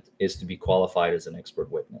stand is to be qualified as an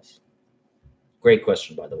expert witness. Great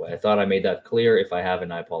question, by the way. I thought I made that clear. If I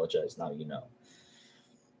haven't, I apologize. Now you know.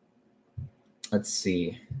 Let's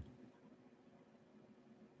see.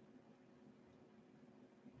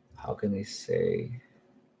 How can they say?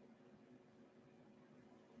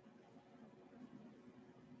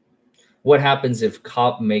 What happens if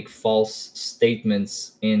cop make false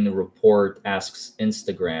statements in the report, asks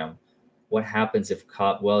Instagram? What happens if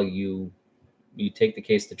cop, well, you take the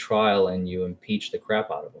case to trial and you impeach the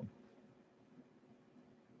crap out of them?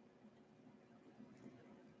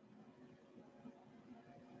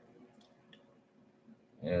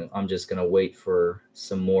 And I'm just going to wait for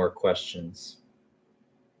some more questions.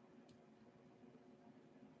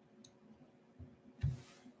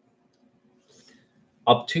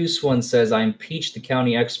 Obtuse one says, I impeached the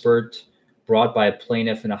county expert brought by a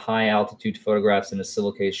plaintiff in a high altitude photographs in a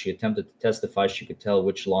civil case. She attempted to testify she could tell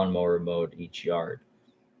which lawnmower mowed each yard.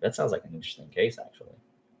 That sounds like an interesting case, actually.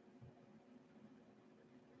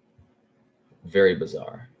 Very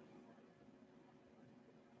bizarre.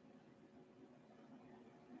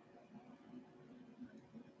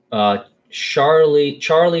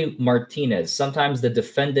 Charlie Martinez. Sometimes the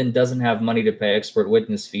defendant doesn't have money to pay expert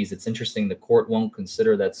witness fees. It's interesting the court won't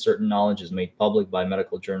consider that certain knowledge is made public by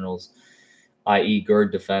medical journals, i.e.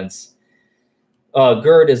 GERD defense.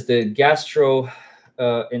 GERD is the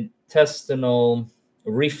gastrointestinal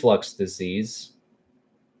reflux disease.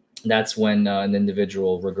 That's when an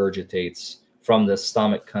individual regurgitates from the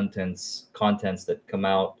stomach contents that come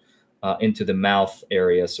out into the mouth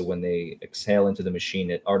area. So when they exhale into the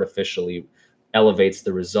machine, it artificially elevates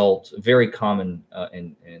the result. Very common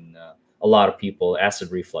in a lot of people.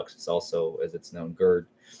 Acid reflux is also, as it's known, GERD.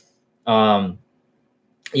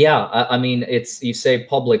 Yeah, I mean, it's, you say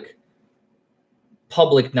public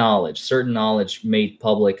knowledge, certain knowledge made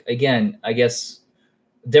public. Again, I guess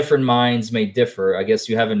different minds may differ. I guess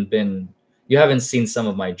you haven't seen some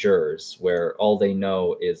of my jurors where all they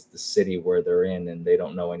know is the city where they're in and they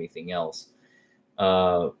don't know anything else.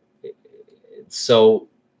 So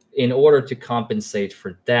in order to compensate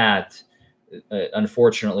for that,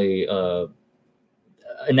 unfortunately,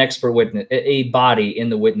 an expert witness, a body in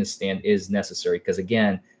the witness stand is necessary, because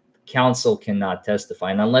again, counsel cannot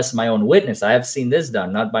testify. And unless my own witness, I have seen this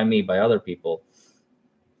done, not by me, by other people.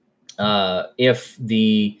 If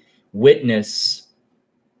the witness,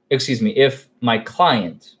 excuse me, if my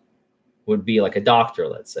client would be like a doctor,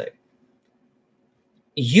 let's say,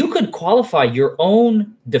 you could qualify your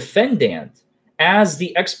own defendant as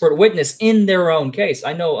the expert witness in their own case.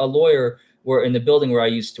 I know a lawyer in the building where I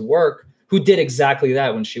used to work who did exactly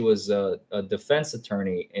that when she was a defense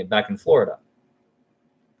attorney back in Florida.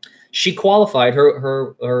 She qualified.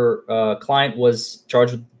 Her client was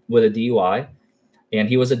charged with a DUI, and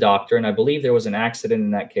he was a doctor. And I believe there was an accident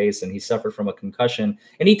in that case, and he suffered from a concussion.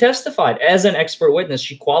 And he testified as an expert witness.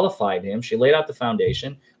 She qualified him. She laid out the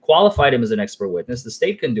foundation, qualified him as an expert witness. The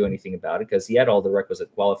state couldn't do anything about it because he had all the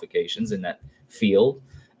requisite qualifications in that field.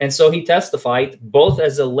 And so he testified both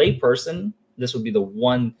as a layperson. This would be the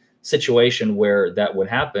one situation where that would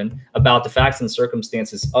happen, about the facts and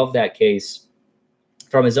circumstances of that case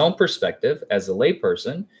from his own perspective as a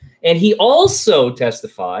layperson. And he also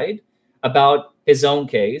testified about his own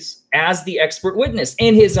case as the expert witness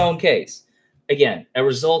in his own case. Again, a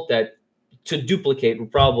result that to duplicate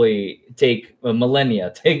would probably take a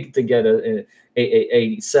millennia to get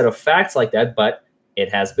a set of facts like that, but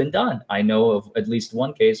it has been done. I know of at least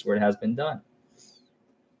one case where it has been done.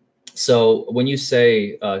 So when you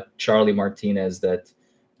say, Charlie Martinez, that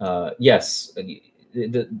yes,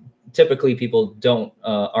 typically people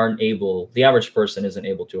aren't able, the average person isn't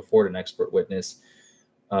able to afford an expert witness.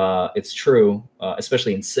 It's true,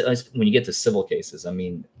 especially when you get to civil cases. I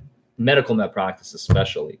mean, medical malpractice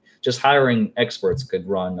especially, just hiring experts could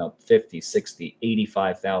run up $50,000, $60,000,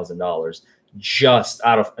 $85,000 just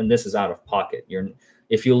out of, and this is out of pocket.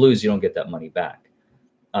 If you lose, you don't get that money back.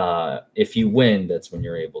 If you win, that's when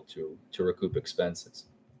you're able to recoup expenses.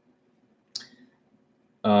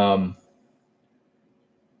 Kadori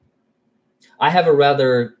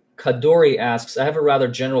asks, I have a rather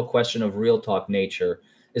general question of real talk nature.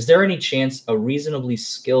 Is there any chance a reasonably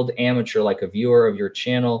skilled amateur, like a viewer of your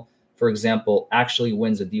channel, for example, actually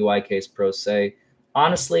wins a DUI case pro se?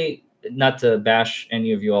 Honestly, not to bash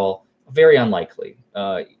any of you all, very unlikely.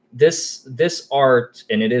 This art,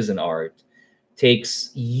 and it is an art,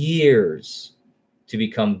 takes years to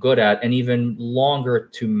become good at and even longer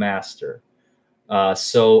to master.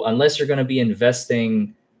 So unless you're going to be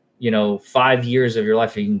investing, 5 years of your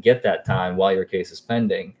life, you can get that time while your case is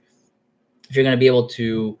pending. If you're going to be able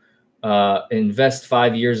to invest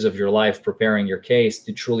 5 years of your life preparing your case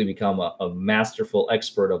to truly become a masterful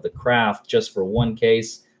expert of the craft just for one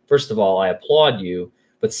case, first of all, I applaud you.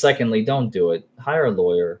 But secondly, don't do it. Hire a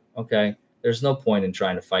lawyer, okay? There's no point in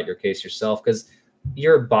trying to fight your case yourself because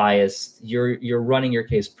you're biased. You're running your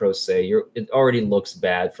case pro se. It already looks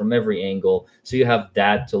bad from every angle. So you have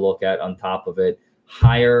that to look at on top of it.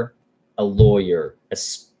 Hire a lawyer, a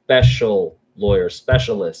special lawyer,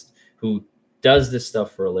 specialist who does this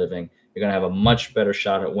stuff for a living. You're going to have a much better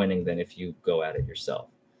shot at winning than if you go at it yourself.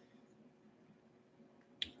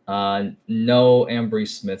 No, Ambry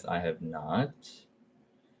Smith, I have not.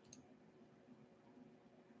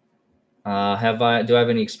 Do I have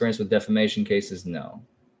any experience with defamation cases? No.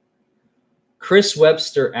 Chris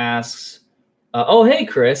Webster asks, oh, hey,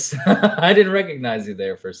 Chris. I didn't recognize you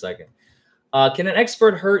there for a second. Can an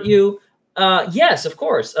expert hurt you? Yes, of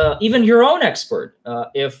course. Even your own expert.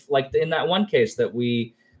 If, like in that one case that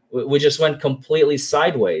we just went completely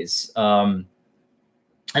sideways. I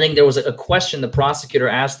think there was a question the prosecutor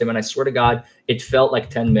asked him, and I swear to God, it felt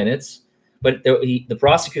like 10 minutes. But the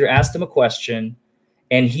prosecutor asked him a question,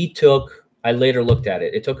 and he took I later looked at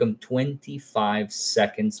it. It took him 25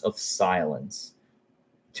 seconds of silence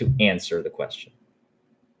to answer the question.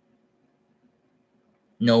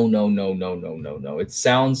 No, no, no, no, no, no, no. It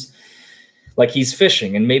sounds like he's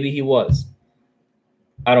fishing, and maybe he was.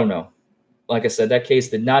 I don't know. Like I said, that case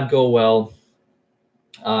did not go well.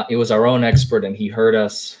 It was our own expert, and he heard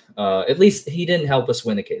us. At least he didn't help us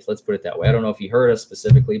win the case. Let's put it that way. I don't know if he heard us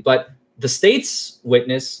specifically, but the state's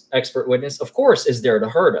witness, expert witness, of course, is there to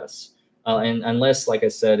hurt us. And unless, like I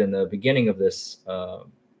said in the beginning of this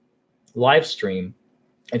live stream,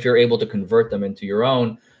 if you're able to convert them into your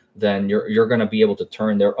own, then you're going to be able to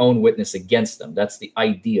turn their own witness against them. That's the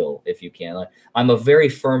ideal, if you can. I'm a very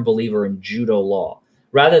firm believer in judo law.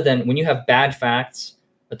 Rather than when you have bad facts,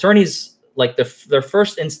 attorneys, like their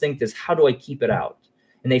first instinct is, how do I keep it out?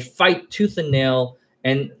 And they fight tooth and nail,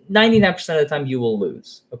 and 99% of the time you will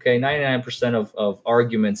lose. Okay, 99% of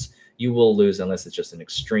arguments you will lose unless it's just an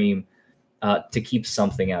extreme to keep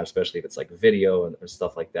something out, especially if it's like video or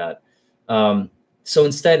stuff like that. So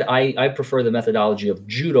instead, I prefer the methodology of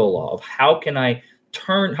judo law, of how can I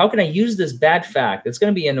use this bad fact? It's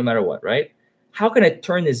going to be in no matter what, right? How can I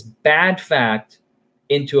turn this bad fact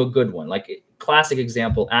into a good one? Like classic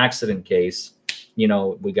example, accident case, you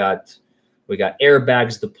know, we got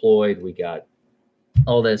airbags deployed, we got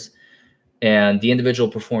all this, and the individual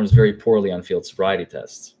performs very poorly on field sobriety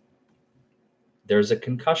tests. There's a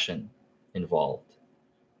concussion involved.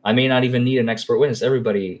 I may not even need an expert witness.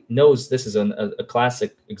 Everybody knows this is a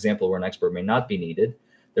classic example where an expert may not be needed.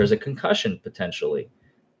 There's a concussion potentially.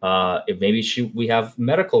 If maybe we have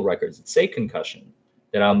medical records that say concussion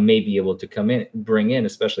that I may be able to bring in,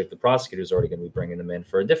 especially if the prosecutor is already going to be bringing them in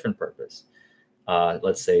for a different purpose.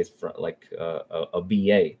 Let's say for like a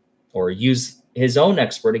BA, or use his own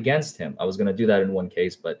expert against him. I was going to do that in one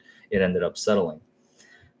case, but it ended up settling.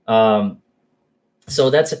 So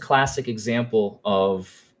that's a classic example of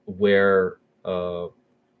where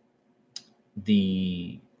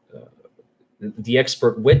the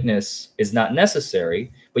expert witness is not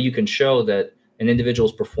necessary, but you can show that an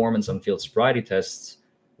individual's performance on field sobriety tests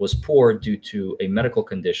was poor due to a medical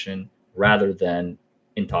condition rather than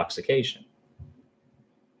intoxication.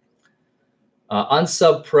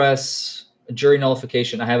 Unsuppress jury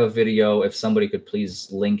nullification. I have a video. If somebody could please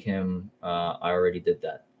link him. I already did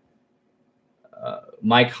that.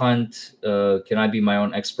 Mike Hunt, can I be my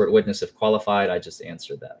own expert witness if qualified? I just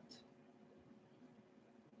answered that.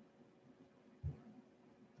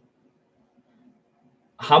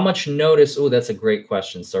 How much notice? Oh, that's a great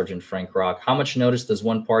question, Sergeant Frank Rock. How much notice does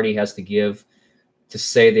one party has to give to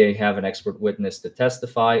say they have an expert witness to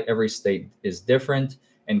testify? Every state is different.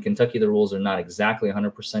 In Kentucky, the rules are not exactly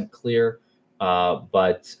 100% clear,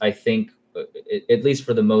 but I think, at least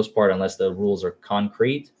for the most part, unless the rules are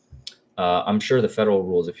concrete, I'm sure the federal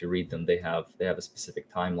rules, if you read them, they have a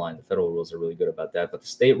specific timeline. The federal rules are really good about that, but the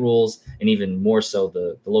state rules, and even more so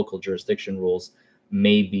the local jurisdiction rules,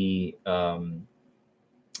 may be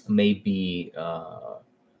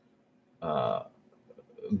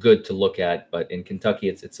good to look at. But in Kentucky,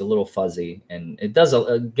 it's a little fuzzy, and it does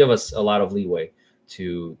give us a lot of leeway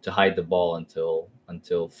to hide the ball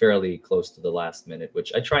until fairly close to the last minute,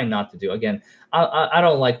 which I try not to do. Again, I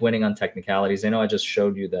don't like winning on technicalities. I know I just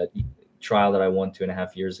showed you that trial that I won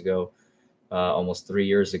 2.5 years ago, almost 3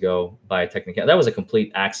 years ago, by a technicality. That was a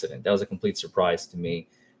complete accident. That was a complete surprise to me.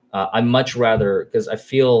 I much rather, because I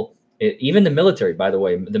feel even the military, by the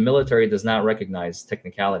way, the military does not recognize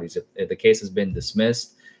technicalities. If the case has been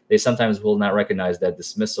dismissed, they sometimes will not recognize that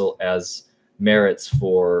dismissal as merits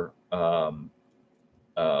for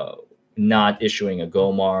not issuing a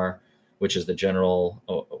GOMAR, which is the general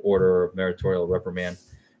order of meritorial reprimand,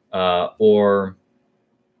 or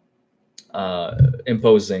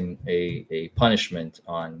imposing a punishment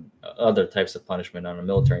on other types of punishment on a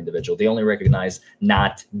military individual. They only recognize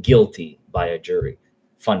not guilty by a jury.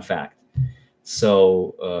 Fun fact.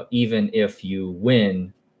 So even if you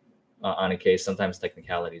win on a case, sometimes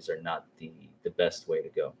technicalities are not the best way to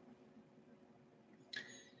go.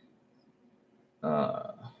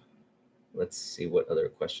 Let's see what other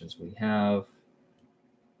questions we have.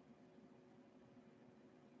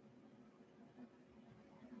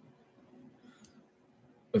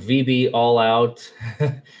 VB all out.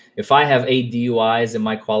 If I have 8 DUIs, am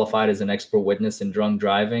I qualified as an expert witness in drunk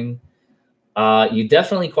driving? You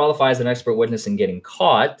definitely qualify as an expert witness in getting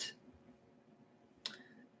caught.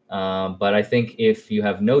 But I think if you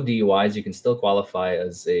have no DUIs, you can still qualify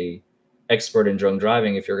as a expert in drunk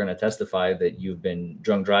driving if you're going to testify that you've been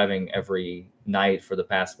drunk driving every night for the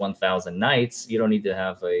past 1,000 nights. You don't need to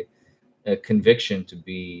have a conviction to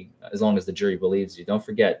be, as long as the jury believes you. Don't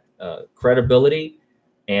forget, credibility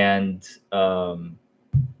and the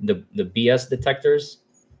BS detectors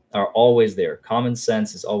are always there. Common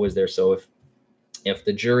sense is always there. So if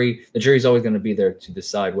the jury's always going to be there to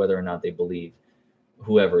decide whether or not they believe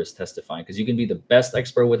whoever is testifying, because you can be the best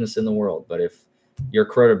expert witness in the world, but if your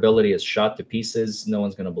credibility is shot to pieces, no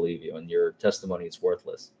one's going to believe you, and your testimony is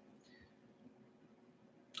worthless.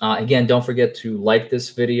 Again, don't forget to like this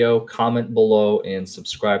video, comment below, and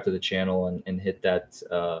subscribe to the channel, and hit that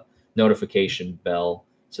notification bell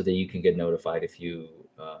so that you can get notified if you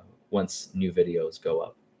once new videos go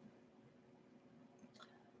up.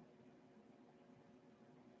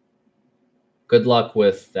 Good luck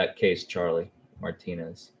with that case, Charlie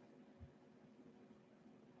Martinez.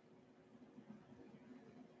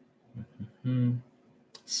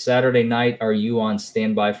 Saturday night, are you on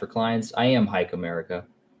standby for clients? I am, Hike America.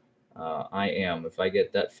 I am. If I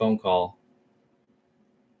get that phone call,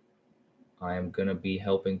 I am going to be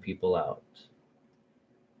helping people out.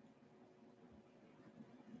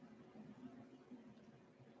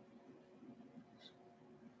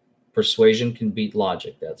 Persuasion can beat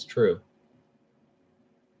logic. That's true.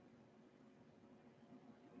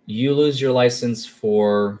 You lose your license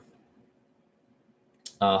for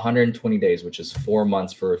 120 days, which is 4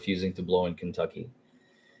 months for refusing to blow in Kentucky.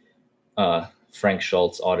 Frank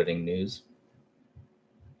Schultz, Auditing News.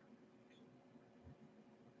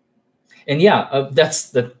 And yeah,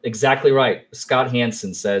 that's exactly right. Scott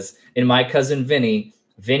Hansen says, in My Cousin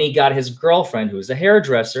Vinny got his girlfriend, who's a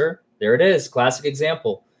hairdresser. There it is, classic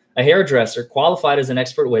example. A hairdresser qualified as an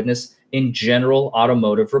expert witness in general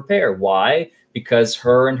automotive repair. Why? Because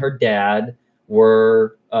her and her dad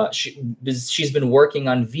were, she's been working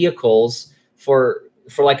on vehicles for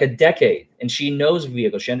like a decade, and she knows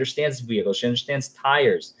vehicles. She understands vehicles. She understands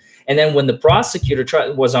tires. And then when the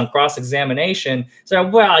prosecutor was on cross-examination,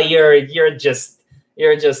 said, well, you're just,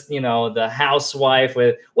 you know, the housewife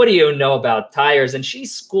with, what do you know about tires? And she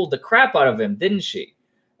schooled the crap out of him, didn't she?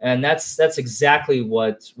 And that's exactly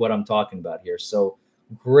what I'm talking about here. So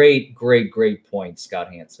great point,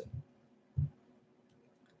 Scott Hansen.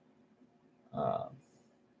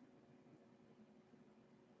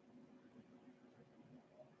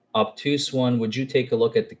 Obtuse one, would you take a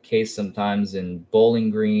look at the case sometimes in Bowling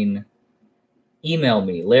Green? Email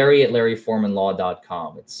me,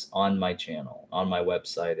 Larry@LarryForemanLaw.com. It's on my channel, on my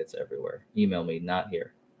website. It's everywhere. Email me, not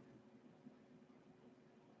here.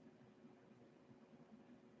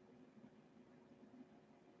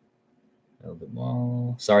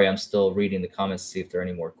 Sorry, I'm still reading the comments to see if there are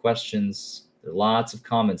any more questions. There are lots of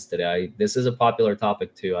comments today. This is a popular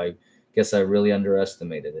topic too. I guess I really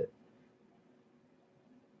underestimated it.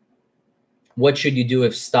 What should you do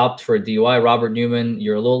if stopped for a DUI? Robert Newman,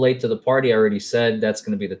 you're a little late to the party. I already said that's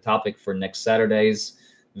going to be the topic for next Saturday's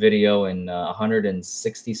video in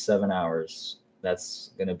 167 hours.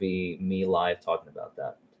 That's going to be me live talking about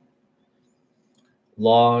that.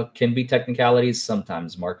 Law can be technicalities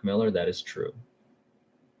sometimes, Mark Miller. That is true.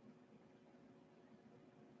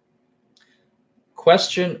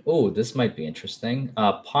 Question. Oh, this might be interesting.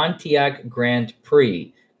 Pontiac Grand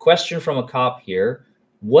Prix. Question from a cop here.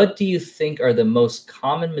 What do you think are the most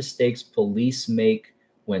common mistakes police make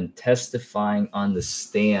when testifying on the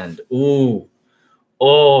stand? Ooh.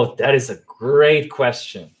 Oh, that is a great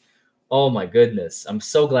question. Oh, my goodness. I'm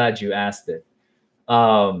so glad you asked it.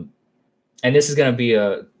 And this is going to be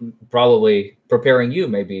probably preparing you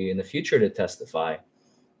maybe in the future to testify.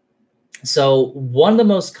 So one of the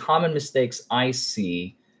most common mistakes I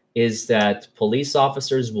see is that police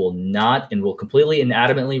officers will not and will completely and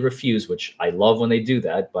adamantly refuse, which I love when they do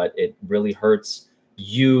that, but it really hurts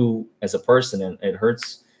you as a person, and it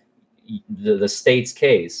hurts the state's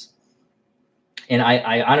case. And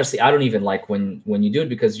I honestly, I don't even like when you do it,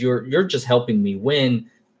 because you're just helping me win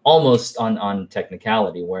almost on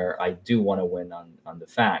technicality, where I do want to win on the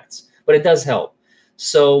facts, but it does help.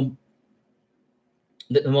 So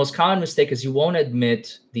the most common mistake is you won't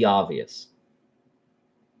admit the obvious.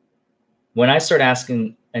 When I start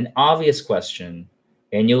asking an obvious question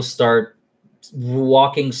and you'll start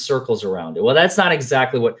walking circles around it. Well, that's not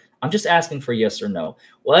exactly what I'm just asking for, yes or no.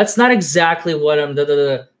 Well, that's not exactly what I'm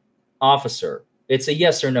officer. It's a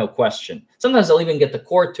yes or no question. Sometimes I'll even get the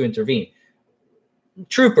court to intervene.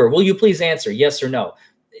 Trooper, will you please answer yes or no?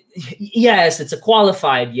 Yes, it's a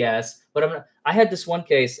qualified yes, but I had this one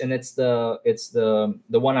case, and it's the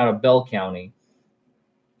one out of Bell County,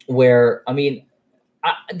 where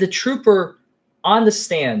the trooper on the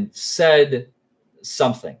stand said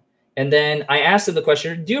something, and then I asked him the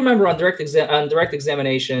question, do you remember on direct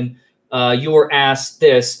examination you were asked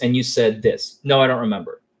this and you said this? No, I don't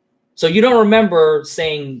remember. So you don't remember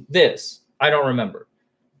saying this? I don't remember.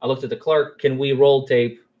 I looked at the clerk. Can we roll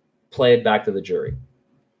tape, play it back to the jury?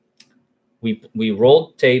 We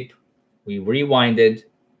rolled tape, we rewinded,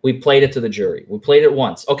 we played it to the jury. We played it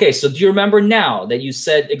once. Okay, so do you remember now that you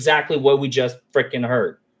said exactly what we just freaking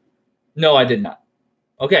heard? No, I did not.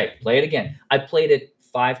 Okay, play it again. I played it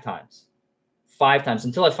 5 times. 5 times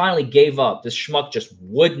until I finally gave up. This schmuck just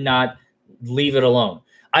would not leave it alone.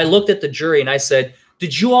 I looked at the jury and I said,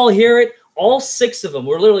 did you all hear it? All 6 of them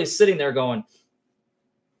were literally sitting there going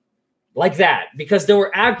like that because they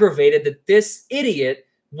were aggravated that this idiot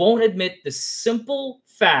won't admit the simple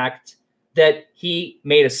fact that he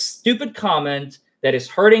made a stupid comment that is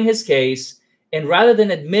hurting his case. And rather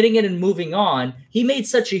than admitting it and moving on, he made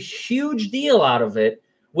such a huge deal out of it,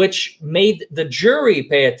 which made the jury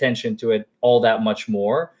pay attention to it all that much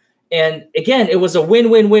more. And again, it was a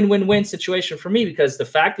win-win-win-win-win situation for me because the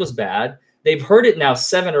fact was bad. They've heard it now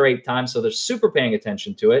 7 or 8 times, so they're super paying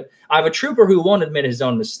attention to it. I have a trooper who won't admit his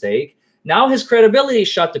own mistake. Now his credibility is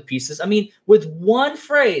shot to pieces. I mean, with one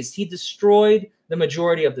phrase, he destroyed the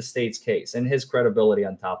majority of the state's case and his credibility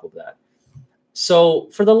on top of that. So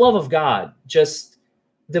for the love of God, just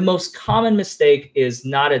the most common mistake is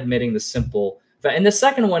not admitting the simple fact. And the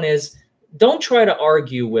second one is don't try to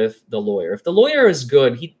argue with the lawyer. If the lawyer is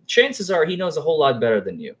good, chances are he knows a whole lot better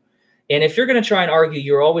than you. And if you're going to try and argue,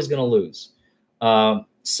 you're always going to lose.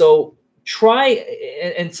 So try,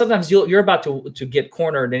 and sometimes you're about to get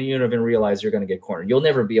cornered and you don't even realize you're going to get cornered. You'll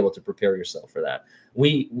never be able to prepare yourself for that.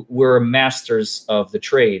 We're masters of the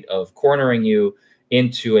trade of cornering you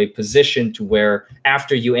into a position to where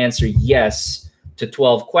after you answer yes to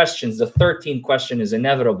 12 questions, the 13th question is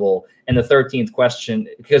inevitable. And the 13th question,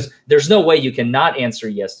 because there's no way you cannot answer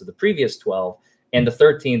yes to the previous 12. And the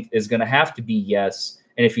 13th is going to have to be yes.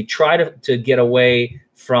 And if you try to get away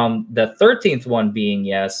from the 13th one being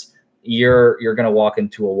yes, you're going to walk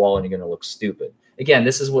into a wall and you're going to look stupid. Again,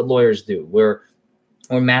 this is what lawyers do. We're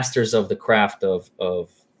masters of the craft of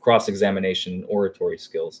cross-examination and oratory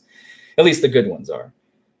skills. At least the good ones are.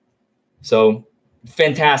 So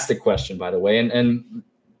fantastic question, by the way. And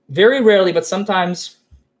very rarely, but sometimes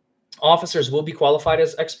officers will be qualified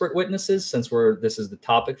as expert witnesses since this is the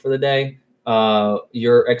topic for the day.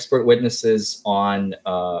 Your expert witnesses on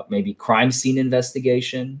maybe crime scene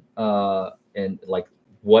investigation and like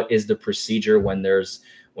what is the procedure when there's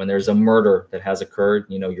a murder that has occurred.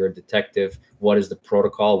 You know, you're a detective. What is the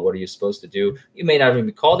protocol? What are you supposed to do? You may not even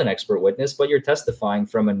be called an expert witness, but you're testifying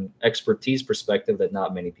from an expertise perspective that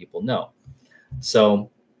not many people know.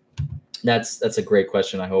 So that's a great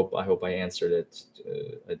question. I hope I answered it.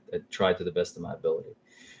 I tried to the best of my ability.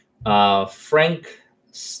 Frank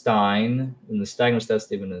Stein, in the Stagner's test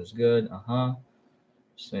statement is good.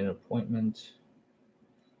 Just made an appointment.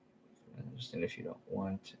 I understand if you don't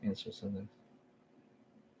want to answer something.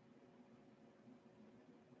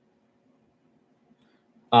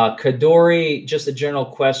 Kadori, just a general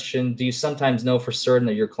question. Do you sometimes know for certain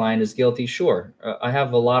that your client is guilty? Sure. I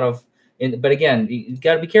have a lot of, but again, you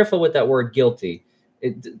got to be careful with that word guilty.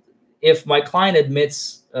 If my client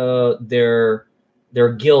admits their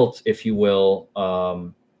guilt, if you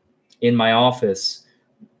will, in my office,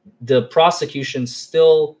 the prosecution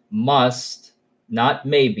still must, not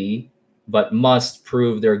maybe, but must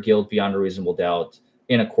prove their guilt beyond a reasonable doubt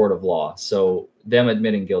in a court of law. So them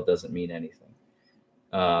admitting guilt doesn't mean anything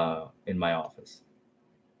in my office.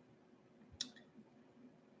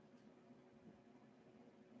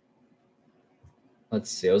 Let's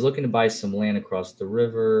see. I was looking to buy some land across the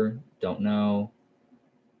river. Don't know.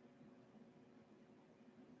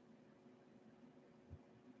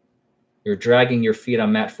 You're dragging your feet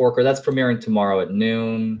on Matt Forker. That's premiering tomorrow at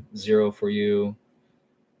noon. 0 for you.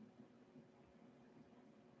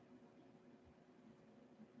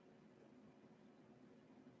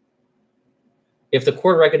 If the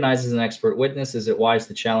court recognizes an expert witness, is it wise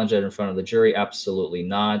to challenge that in front of the jury? Absolutely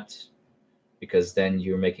not, because then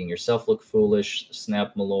you're making yourself look foolish.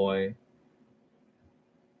 Snap Malloy.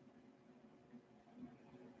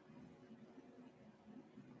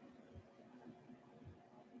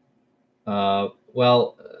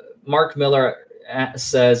 Mark Miller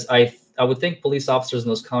says, I would think police officers'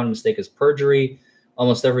 most common mistake is perjury.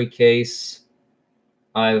 Almost every case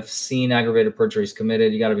I've seen aggravated perjuries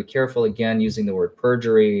committed. You got to be careful, again, using the word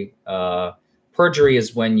perjury. Perjury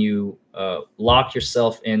is when you lock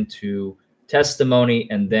yourself into testimony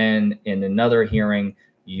and then in another hearing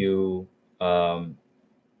you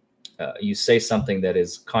say something that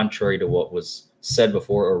is contrary to what was said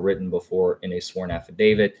before or written before in a sworn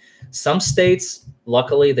affidavit. Some states,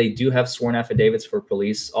 luckily, they do have sworn affidavits for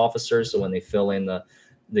police officers. So when they fill in the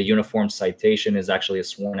uniform citation is actually a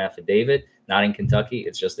sworn affidavit. Not in Kentucky.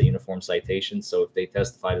 It's just a uniform citation. So if they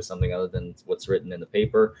testify to something other than what's written in the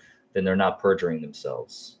paper, then they're not perjuring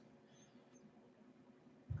themselves.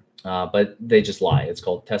 But they just lie. It's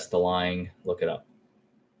called test the lying. Look it up.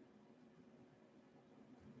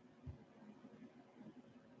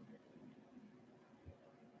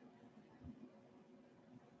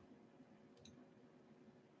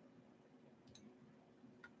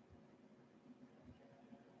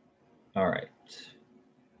 All right.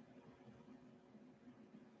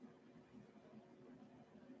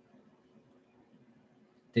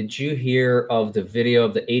 Did you hear of the video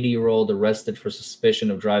of the 80-year-old arrested for suspicion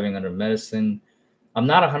of driving under medicine? I'm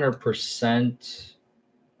not 100%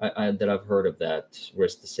 that I've heard of that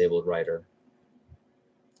wrist disabled rider.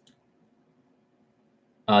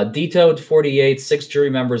 Detoed 48, 6 jury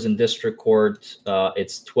members in district court.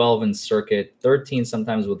 It's 12 in circuit, 13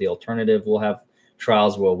 sometimes with the alternative. We'll have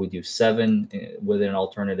trials where we do 7 with an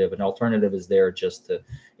alternative. An alternative is there just to,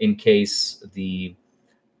 in case the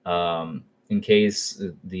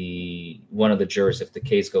one of the jurors, if the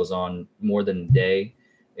case goes on more than a day,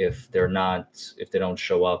 if they don't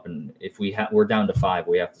show up, and if we're down to 5,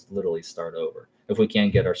 we have to literally start over. If we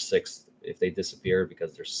can't get our 6th, if they disappear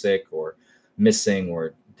because they're sick or missing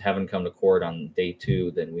or haven't come to court on day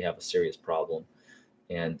 2, then we have a serious problem.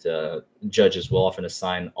 And judges will often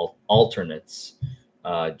assign alternates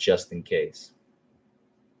just in case.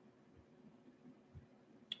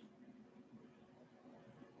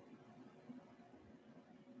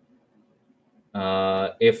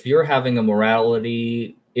 If you're having a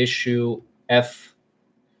morality issue, if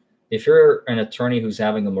you're an attorney who's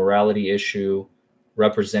having a morality issue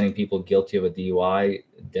representing people guilty of a DUI,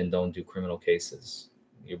 then don't do criminal cases.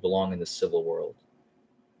 You belong in the civil world.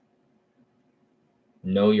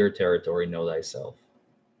 Know your territory, know thyself.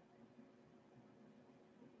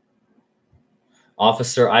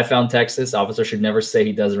 Officer, I found Texas. Officer should never say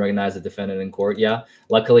he doesn't recognize the defendant in court. Yeah,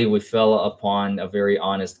 luckily we fell upon a very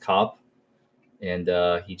honest cop, and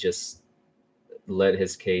he just led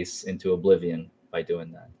his case into oblivion by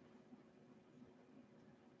doing that.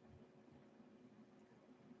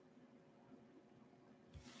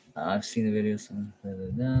 I've seen the videos.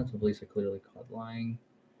 The police are clearly caught lying.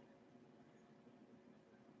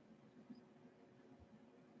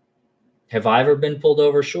 Have I ever been pulled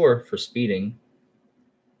over? Sure, for speeding.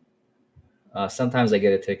 Sometimes I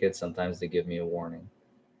get a ticket. Sometimes they give me a warning.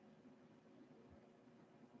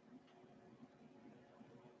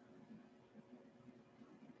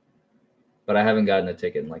 But I haven't gotten a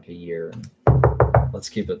ticket in like a year. And let's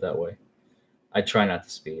keep it that way. I try not to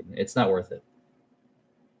speed. It's not worth it.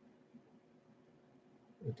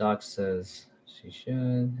 The doc says she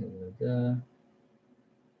should.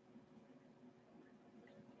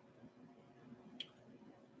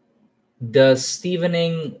 The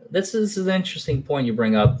Stevening, this is an interesting point you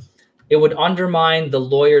bring up. It would undermine the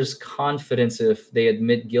lawyer's confidence if they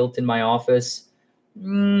admit guilt in my office.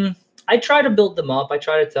 I try to build them up. I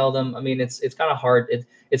try to tell them. I mean, it's kind of hard. It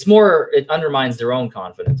undermines their own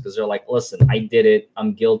confidence because they're like, listen, I did it.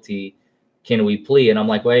 I'm guilty. Can we plea? And I'm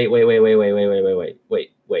like, wait.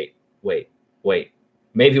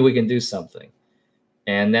 Maybe we can do something.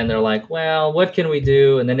 And then they're like, well, what can we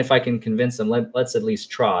do? And then if I can convince them, let's at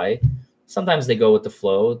least try. Sometimes they go with the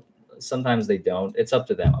flow. Sometimes they don't. It's up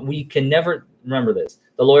to them. We can never, remember this,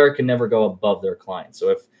 the lawyer can never go above their client. So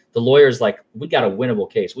if the lawyer's like, we got a winnable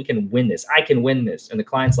case, we can win this, I can win this, and the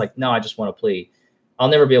client's like, no, I just want to plea, I'll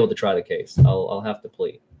never be able to try the case. I'll have to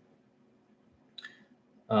plea.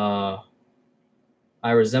 I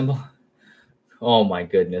resemble, oh my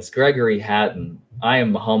goodness, Gregory Hatton. I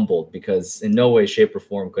am humbled because in no way, shape, or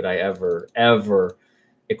form could I ever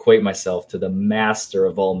equate myself to the master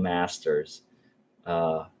of all masters.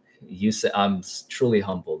 You say I'm truly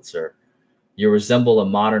humbled, sir. You resemble a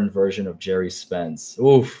modern version of Jerry Spence.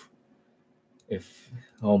 Oof.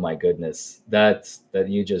 Oh my goodness, that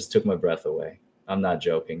you just took my breath away. I'm not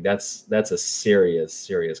joking. That's a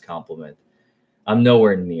serious compliment. I'm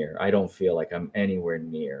nowhere near. I don't feel like I'm anywhere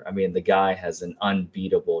near. I mean, the guy has an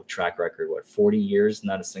unbeatable track record. What, 40 years,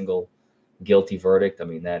 not a single guilty verdict? I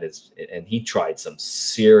mean, that is, and he tried some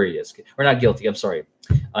serious, or not guilty, I'm sorry.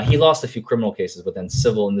 He lost a few criminal cases, but then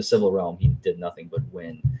in the civil realm, he did nothing but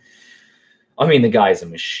win. I mean, the guy's a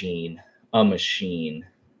machine. Oh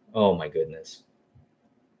my goodness.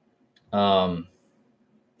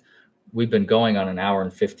 We've been going on an hour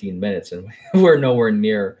and 15 minutes, and we're nowhere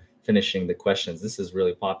near finishing the questions. This is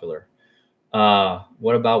really popular.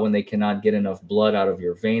 What about when they cannot get enough blood out of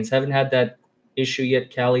your veins? Haven't had that issue yet,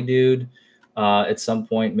 Cali dude. At some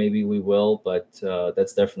point, maybe we will, but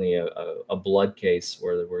that's definitely a blood case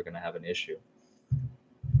where we're going to have an issue.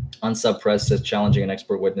 Unsubpress says challenging an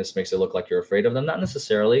expert witness makes it look like you're afraid of them. Not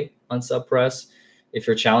necessarily. Unsubpress, if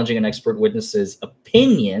you're challenging an expert witness's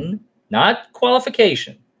opinion, not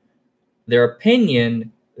qualification, their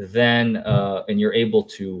opinion, then and you're able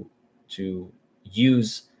to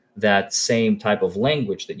use that same type of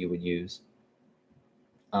language that you would use,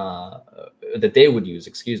 that they would use,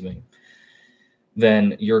 excuse me,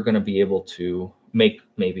 then you're going to be able to make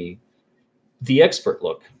maybe the expert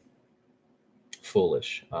look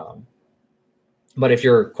foolish. But if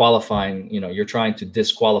you're qualifying, you're trying to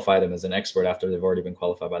disqualify them as an expert after they've already been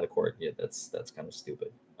qualified by the court. Yeah, that's kind of stupid.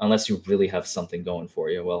 Unless you really have something going for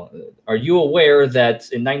you. Well, are you aware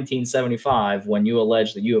that in 1975, when you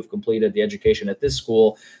allege that you have completed the education at this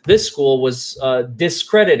school was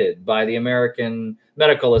discredited by the American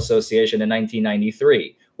Medical Association in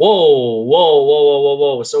 1993? Whoa, whoa, whoa, whoa,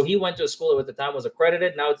 whoa, whoa. So he went to a school that at the time was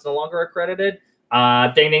accredited. Now it's no longer accredited.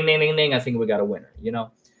 Ding, ding, ding, ding, ding. I think we got a winner,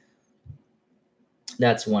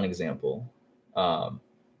 That's one example.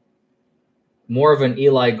 More of an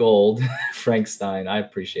Eli Gold, Frank Stein. I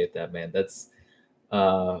appreciate that, man. That's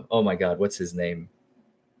oh my God, what's his name?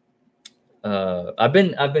 I've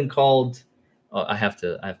been called. Oh, I have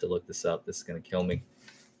to look this up. This is gonna kill me.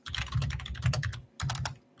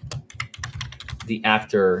 The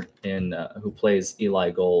actor in who plays Eli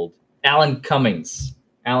Gold, Alan Cummings.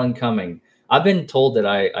 Alan Cumming. I've been told that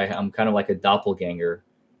I'm kind of like a doppelganger,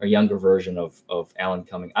 a younger version of Alan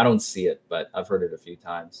Cumming. I don't see it, but I've heard it a few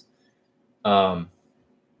times.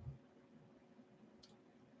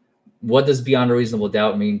 What does beyond a reasonable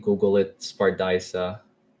doubt mean? Google it, Spardica.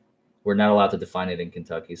 We're not allowed to define it in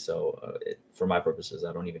Kentucky, so for my purposes,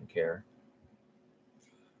 I don't even care.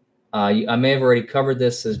 I may have already covered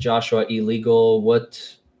this, says Joshua. Illegal.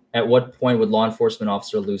 At what point would law enforcement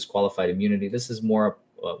officer lose qualified immunity? This is more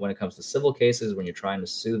when it comes to civil cases, when you're trying to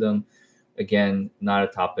sue them. Again, not a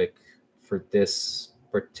topic for this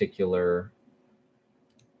particular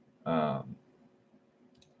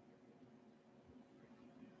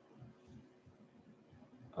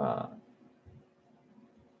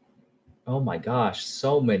oh my gosh,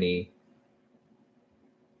 so many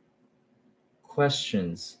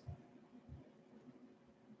questions.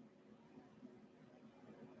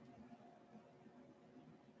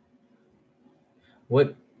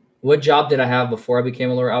 What job did I have before I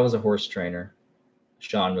became a lawyer? I was a horse trainer.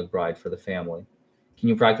 Sean McBride, for the family. Can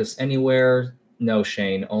you practice anywhere? No,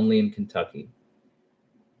 Shane, only in Kentucky.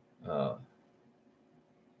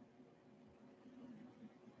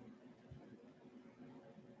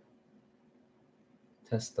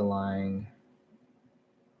 Test the line.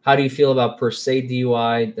 How do you feel about per se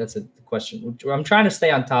DUI? That's a question. I'm trying to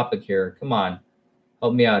stay on topic here. Come on,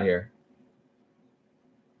 help me out here.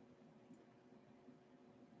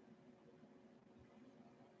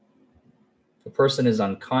 The person is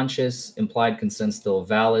unconscious. Implied consent still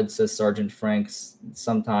valid, says Sergeant Franks.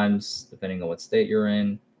 Sometimes, depending on what state you're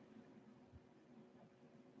in.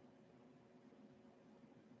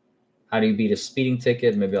 How do you beat a speeding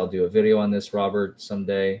ticket? Maybe I'll do a video on this, Robert,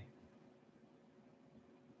 someday.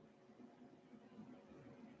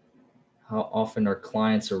 How often are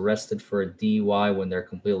clients arrested for a DUI when they're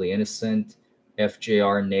completely innocent?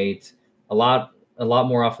 FJR Nate. A lot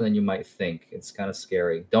more often than you might think. It's kind of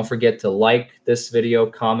scary. Don't forget to like this video,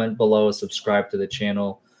 comment below, subscribe to the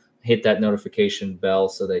channel, hit that notification bell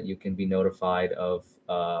so that you can be notified of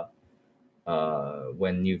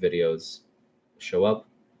when new videos show up.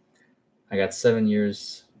 I got 7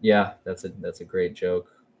 years. Yeah, that's a great joke.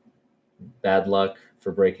 Bad luck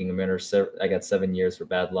for breaking a mirror. I got 7 years for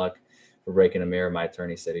bad luck for breaking a mirror. My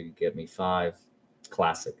attorney said he could get me 5.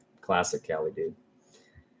 Classic Cali dude.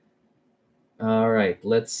 All right,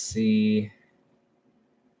 let's see.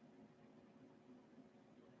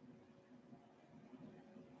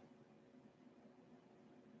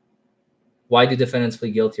 Why do defendants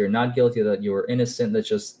plead guilty or not guilty? That you are innocent. That's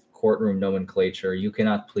just courtroom nomenclature. You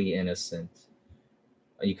cannot plead innocent.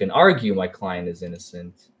 You can argue my client is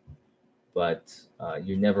innocent, but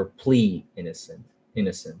you never plead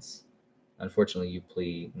innocence. Unfortunately, you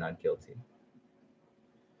plead not guilty.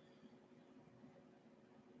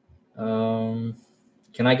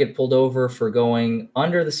 Can I get pulled over for going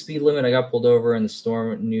under the speed limit? I got pulled over in the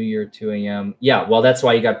storm at New Year, 2 a.m. Yeah, well, that's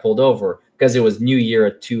why you got pulled over, because it was New Year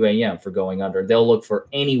at 2 a.m. for going under. They'll look for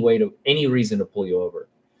any reason to pull you over.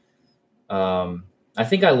 I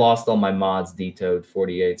think I lost all my mods detoed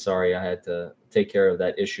 48. Sorry, I had to take care of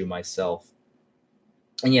that issue myself.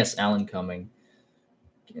 And yes, Alan Cumming.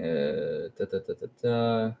 I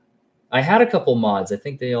had a couple mods. I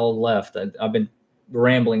think they all left. I've been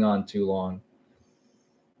rambling on too long.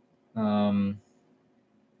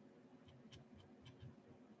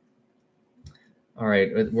 All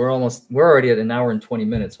right, we're already at an hour and 20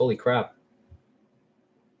 minutes. Holy crap.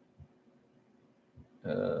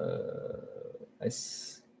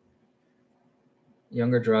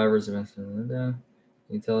 Younger drivers. Can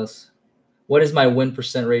you tell us what is my win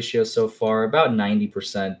percent ratio so far? About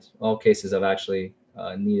 90%. All cases I've actually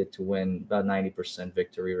needed to win. About 90%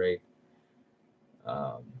 victory rate.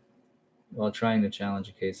 While trying to challenge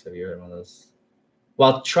a case, have you heard one of those?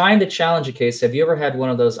 While trying to challenge a case, have you ever had one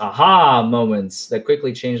of those aha moments that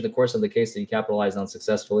quickly changed the course of the case that you capitalized on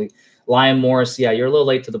successfully? Lion Morris, yeah, you're a little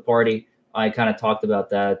late to the party. I kind of talked about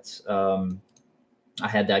that. I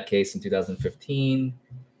had that case in 2015.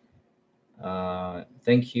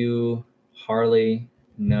 Thank you, Harley.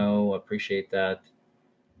 No, appreciate that.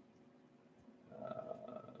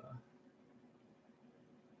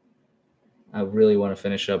 I really want to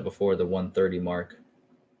finish up before the 1:30 mark.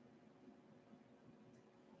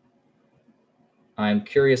 I'm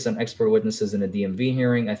curious on expert witnesses in a DMV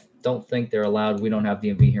hearing. I don't think they're allowed. We don't have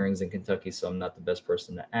DMV hearings in Kentucky, so I'm not the best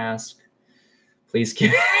person to ask. Please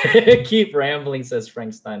keep rambling, says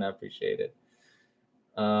Frank Stein. I appreciate it.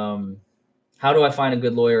 How do I find a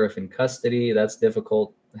good lawyer if in custody? That's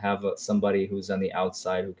difficult. Have somebody who's on the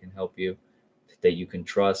outside who can help you, that you can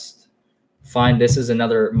trust. This is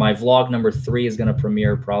another, my vlog number 3 is going to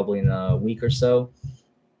premiere probably in a week or so,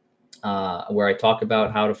 where I talk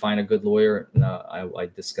about how to find a good lawyer. I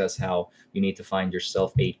discuss how you need to find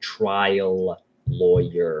yourself a trial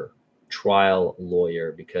lawyer,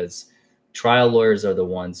 because trial lawyers are the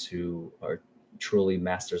ones who are truly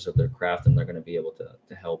masters of their craft, and they're going to be able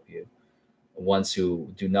to help you. Ones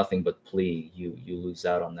who do nothing but plea, you lose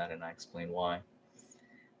out on that, and I explain why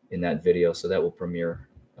in that video. So that will premiere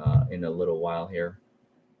in a little while here.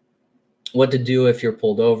 What to do if you're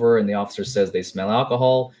pulled over and the officer says they smell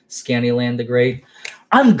alcohol. Scannyland the Great.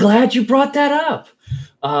 I'm glad you brought that up.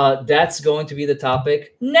 That's going to be the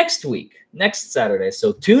topic next week, next Saturday.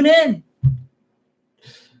 So tune in.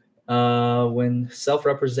 When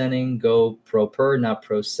self-representing, go pro per, not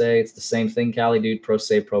pro se. It's the same thing, Cali dude. Pro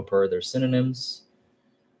se, pro per, they're synonyms.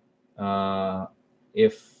 I'll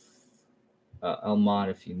mod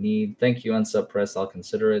if you need. Thank you, Unsuppressed. I'll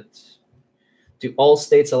consider it. Do all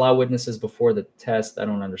states allow witnesses before the test? I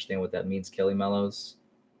don't understand what that means, Kelly Mellows.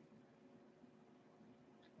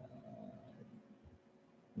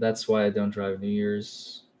 That's why I don't drive New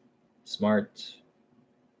Year's. Smart.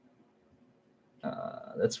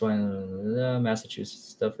 That's why Massachusetts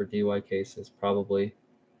stuff for DUI cases, probably.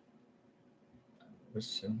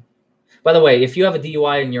 By the way, if you have a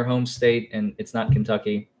DUI in your home state and it's not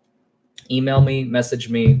Kentucky, email me, message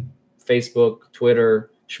me, Facebook, Twitter,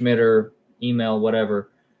 Schmitter, email, whatever.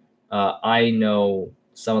 I know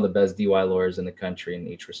some of the best DUI lawyers in the country in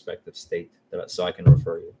each respective state, so I can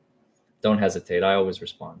refer you. Don't hesitate. I always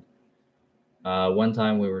respond. One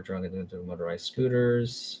time we were drunk into motorized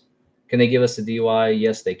scooters. Can they give us a DUI?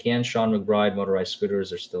 Yes, they can. Sean McBride, motorized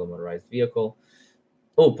scooters are still a motorized vehicle.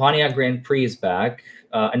 Oh, Pontiac Grand Prix is back.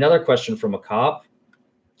 Another question from a cop.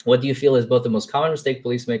 What do you feel is both the most common mistake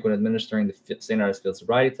police make when administering the standardized field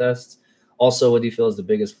sobriety tests? Also, what do you feel is the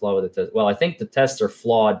biggest flaw with the test? Well, I think the tests are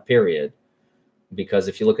flawed, period. Because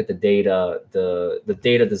if you look at the data, the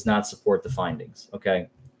data does not support the findings, okay?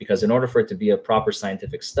 Because in order for it to be a proper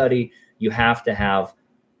scientific study, you have to have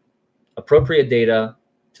appropriate data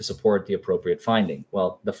to support the appropriate finding.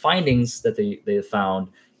 Well, the findings that they found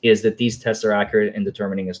is that these tests are accurate in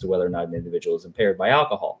determining as to whether or not an individual is impaired by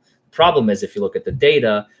alcohol. Problem is, if you look at the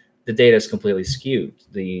data is completely skewed.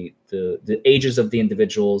 The ages of the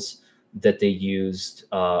individuals that they used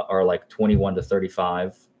are like 21 to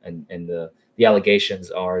 35, and the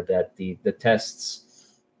allegations are that the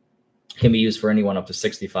tests can be used for anyone up to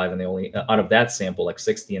 65, and they only, out of that sample, like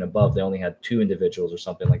 60 and above, they only had 2 individuals or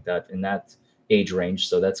something like that in that age range.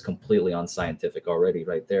 So that's completely unscientific already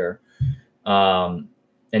right there.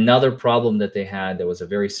 Another problem that they had that was a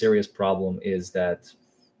very serious problem is that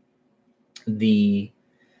the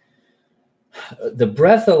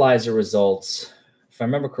breathalyzer results, if I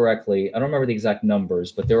remember correctly, I don't remember the exact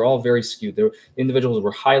numbers, but they're all very skewed. The individuals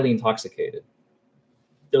were highly intoxicated.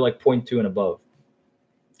 They're like 0.2 and above,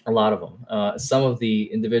 a lot of them. Some of the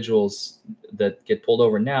individuals that get pulled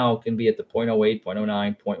over now can be at the 0.08,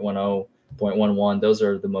 0.09, 0.10, 0.11. Those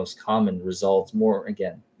are the most common results, more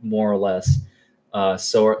or less.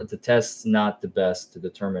 So the test's not the best to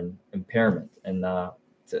determine impairment. And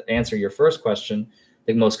to answer your first question,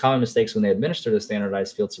 the most common mistakes when they administer the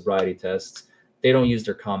standardized field sobriety tests, they don't use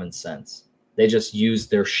their common sense. They just use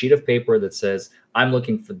their sheet of paper that says, I'm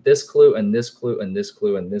looking for this clue and this clue and this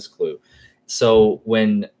clue and this clue. So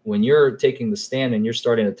when you're taking the stand and you're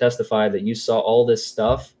starting to testify that you saw all this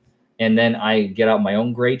stuff and then I get out my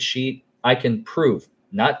own grade sheet, I can prove,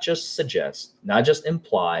 not just suggest, not just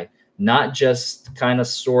imply, not just kind of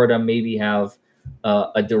sort of maybe have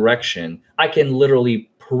a direction. I can literally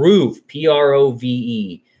prove, PROVE,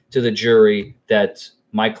 to the jury that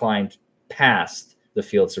my client passed the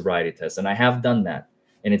field sobriety test. And I have done that.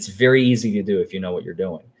 And it's very easy to do if you know what you're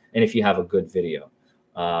doing and if you have a good video.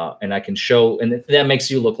 And I can show, and that makes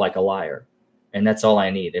you look like a liar. And that's all I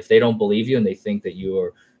need. If they don't believe you and they think that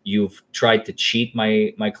you've tried to cheat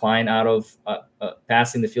my client out of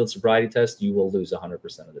passing the field sobriety test, you will lose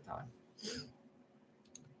 100% of the time.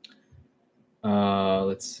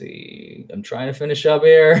 Let's see. I'm trying to finish up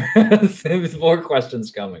here with more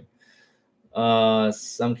questions coming.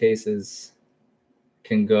 Some cases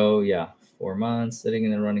can go, 4 months sitting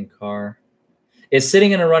in a running car. Is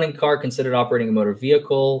sitting in a running car considered operating a motor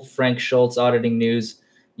vehicle? Frank Schultz, Auditing News.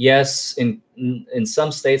 Yes, in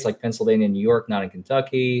some states like Pennsylvania and New York, not in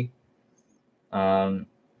Kentucky. That's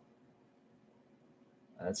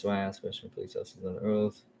why I asked question. Police officers on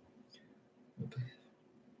oath.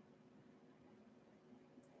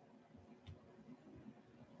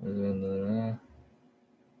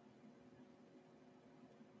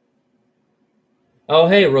 Oh,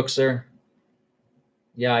 hey, Rookser.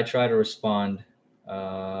 Yeah, I try to respond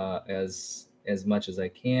as much as I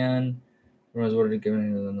can.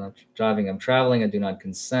 I'm not driving. I'm traveling. I do not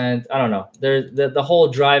consent. I don't know. The whole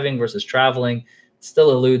driving versus traveling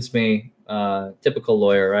still eludes me. Typical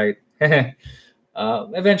lawyer, right?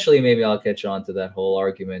 Eventually, maybe I'll catch on to that whole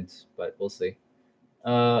argument, but we'll see.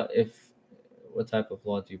 What type of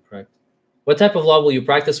law do you practice? What type of law will you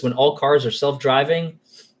practice when all cars are self-driving?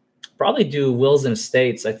 Probably do wills and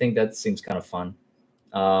estates. I think that seems kind of fun.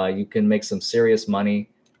 You can make some serious money,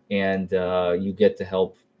 and you get to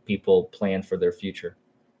help people plan for their future.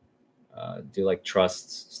 Do like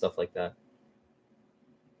trusts, stuff like that.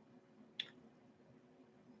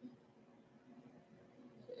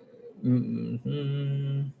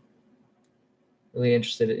 Really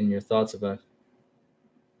interested in your thoughts about.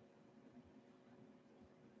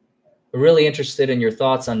 Really interested in your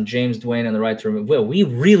thoughts on James Duane and the right to remove. Well, we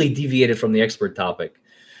really deviated from the expert topic.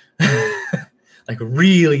 Like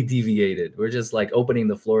really deviated. We're just like opening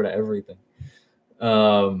the floor to everything.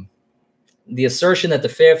 The assertion that the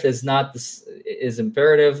fifth is not is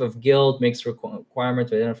imperative of guilt makes requirement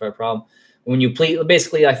to identify a problem. When you plead,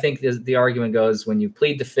 basically, I think the argument goes, when you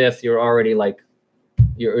plead the fifth, you're already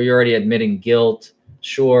you're already admitting guilt,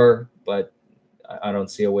 sure, but I don't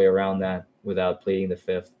see a way around that without pleading the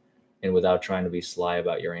fifth and without trying to be sly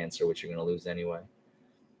about your answer, which you're going to lose anyway.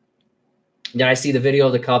 Did I see the video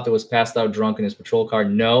of the cop that was passed out drunk in his patrol car?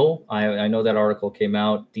 No, I know that article came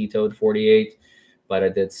out, Detoed 48, but I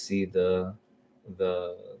did see the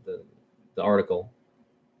article.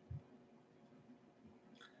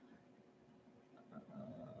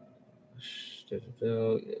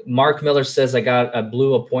 Mark Miller says I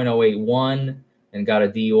blew a .081 and got a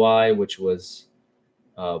DUI, which was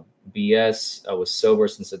BS. I was sober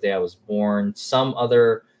since the day I was born. Some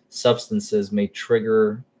other substances may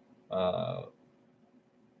trigger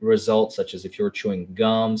results, such as if you're chewing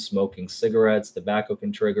gum, smoking cigarettes, tobacco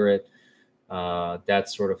can trigger it, that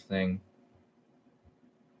sort of thing.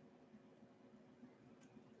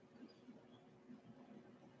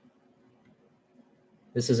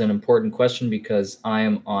 This is an important question because I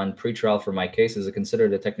am on pretrial for my case. Is it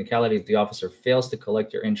considered a technicality if the officer fails to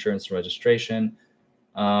collect your insurance and registration?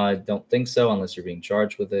 I don't think so, unless you're being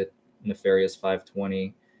charged with it. Nefarious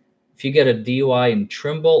 520. If you get a DUI in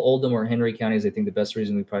Trimble, Oldham, or Henry counties, I think the best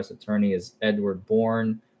reasonably priced attorney is Edward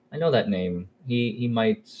Bourne. I know that name. He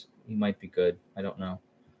might be good. I don't know.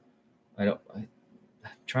 I'm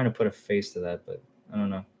trying to put a face to that, but I don't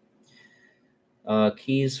know.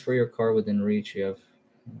 Keys for your car within reach. You have.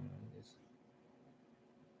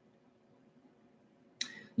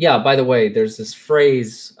 Yeah, by the way, there's this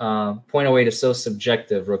phrase, .08 is so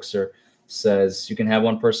subjective, Rookser says. You can have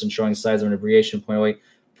one person showing signs of inebriation, .08.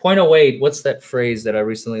 .08, what's that phrase that I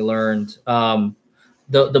recently learned?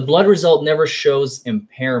 The blood result never shows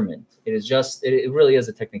impairment. It is just, it really is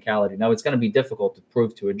a technicality. Now, it's going to be difficult to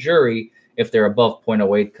prove to a jury if they're above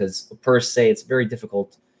 .08, because per se, it's very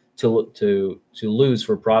difficult to lose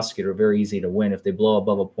for a prosecutor, very easy to win. If they blow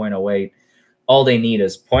above a .08, all they need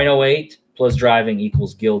is .08 plus driving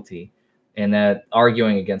equals guilty. And that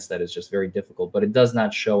arguing against that is just very difficult, but it does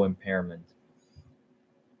not show impairment.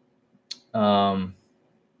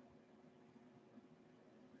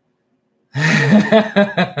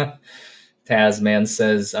 Tasman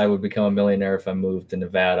says, I would become a millionaire if I moved to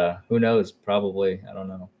Nevada. Who knows? Probably. I don't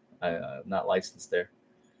know. I'm not licensed there.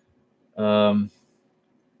 Can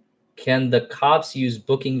Can the cops use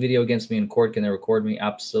booking video against me in court? Can they record me?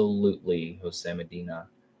 Absolutely, Jose Medina.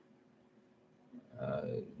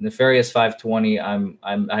 Nefarious 520. I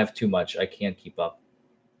have too much. I can't keep up.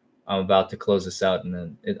 I'm about to close this out, and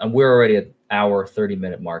then we're already at hour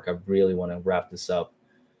 30-minute mark. I really want to wrap this up.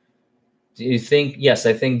 Do you think? Yes,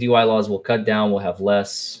 I think DUI laws will cut down. We'll have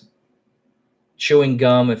less chewing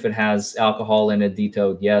gum if it has alcohol in it.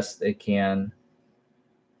 Vetoed. Yes, it can.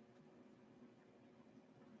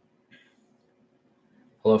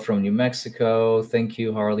 Hello from New Mexico. Thank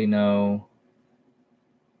you, Harley. No.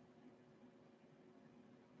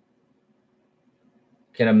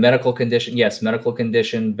 Can a medical condition? Yes, medical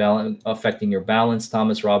condition affecting your balance.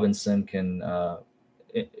 Thomas Robinson can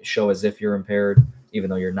show as if you're impaired, even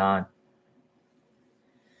though you're not.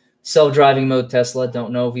 Self-driving mode Tesla.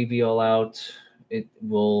 Don't know. VBO out. It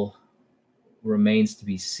will remains to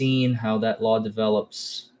be seen how that law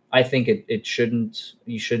develops. I think it shouldn't.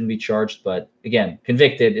 You shouldn't be charged, but again,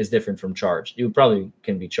 convicted is different from charged. You probably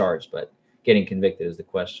can be charged, but getting convicted is the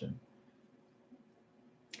question.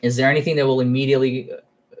 Is there anything that will immediately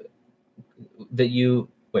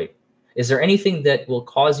Is there anything that will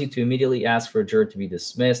cause you to immediately ask for a juror to be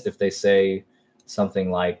dismissed if they say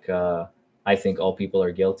something like, "I think all people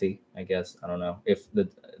are guilty"? I guess I don't know. If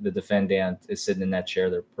the defendant is sitting in that chair,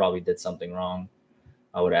 they probably did something wrong.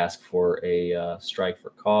 I would ask for a strike for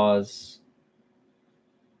cause.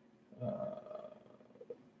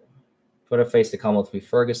 Put a face to Commonwealth v.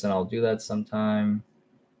 Ferguson. I'll do that sometime.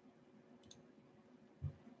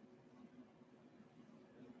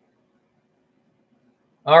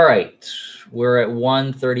 All right, we're at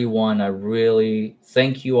 1:31. I really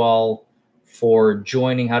thank you all for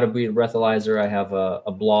joining How to Be a Breathalyzer. I have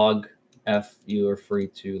a blog. You are free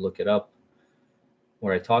to look it up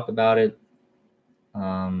where I talk about it.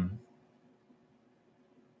 All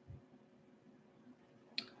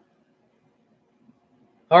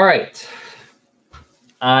right.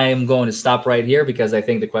 I'm going to stop right here because I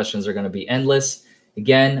think the questions are going to be endless.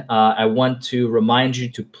 Again, I want to remind you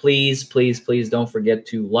to please, please, please don't forget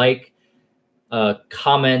to like,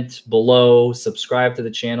 comment below, subscribe to the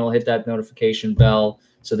channel, hit that notification bell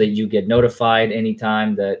so that you get notified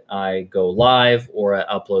anytime that I go live or I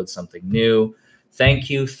upload something new. Thank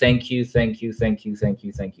you, thank you, thank you, thank you, thank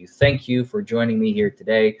you, thank you, thank you for joining me here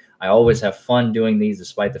today. I always have fun doing these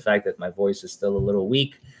despite the fact that my voice is still a little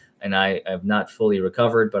weak and I have not fully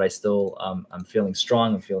recovered, but I still, I'm feeling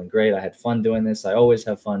strong. I'm feeling great. I had fun doing this. I always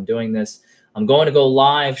have fun doing this. I'm going to go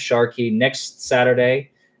live, Sharky, next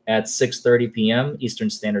Saturday at 6:30 p.m. Eastern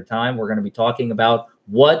Standard Time. We're going to be talking about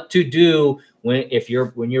what to do when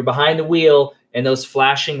you're behind the wheel and those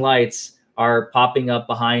flashing lights are popping up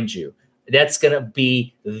behind you. That's going to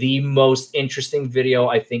be the most interesting video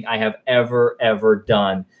I think I have ever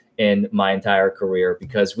done in my entire career,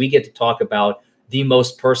 because we get to talk about the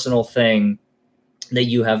most personal thing that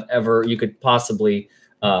you could possibly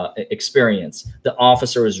experience. The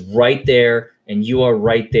officer is right there and you are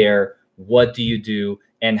right there. What do you do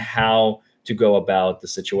and how to go about the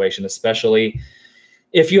situation, especially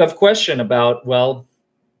if you have a question about, well,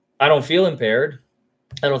 I don't feel impaired.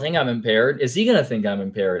 I don't think I'm impaired. Is he going to think I'm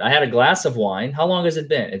impaired? I had a glass of wine. How long has it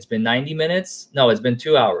been? It's been 90 minutes. No, it's been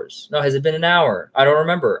 2 hours. No, has it been an hour? I don't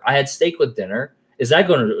remember. I had steak with dinner. Is that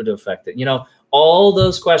going to affect it? You know, all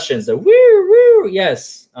those questions.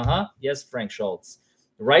 Yes. Yes, Frank Schultz.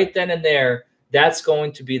 Right then and there, that's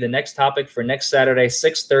going to be the next topic for next Saturday,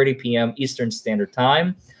 6:30 p.m. Eastern Standard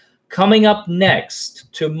Time. Coming up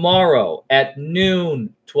next, tomorrow at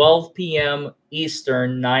noon, 12 p.m.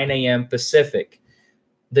 Eastern, 9 a.m. Pacific.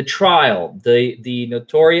 The trial, the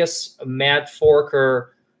notorious Matt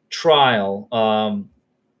Forker trial.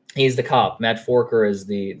 He's the cop. Matt Forker is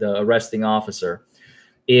the arresting officer,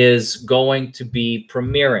 is going to be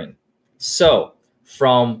premiering. So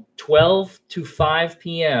from 12 to 5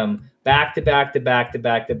 p.m., back to back to back to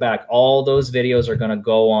back to back, all those videos are going to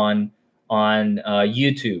go on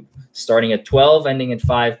YouTube, starting at 12, ending at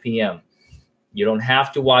 5 p.m. You don't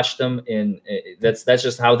have to watch them that's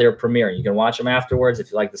just how they're premiering. You can watch them afterwards if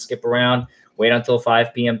you like to skip around. Wait until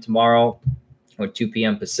 5 p.m. tomorrow or 2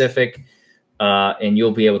 p.m. Pacific, and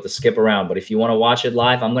you'll be able to skip around. But if you want to watch it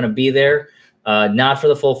live, I'm going to be there. Not for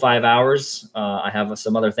the full 5 hours. I have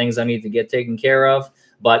some other things I need to get taken care of,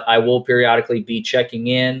 but I will periodically be checking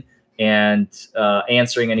in and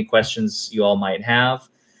answering any questions you all might have.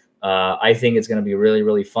 I think it's going to be really,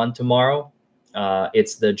 really fun tomorrow.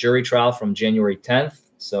 It's the jury trial from January 10th,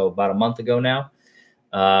 so about a month ago now.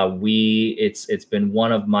 It's been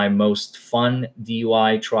one of my most fun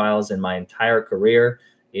DUI trials in my entire career.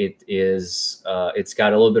 It's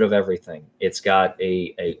got a little bit of everything. It's got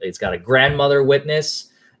a grandmother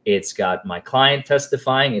witness. It's got my client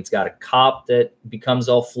testifying. It's got a cop that becomes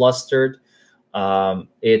all flustered.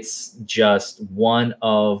 It's just one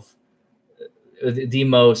of the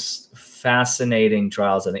most fascinating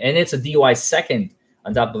trials. And it's a DUI second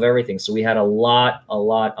on top of everything. So we had a lot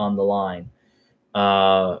on the line.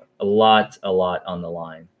 A lot on the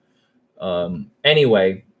line.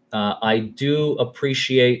 Anyway, I do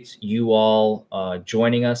appreciate you all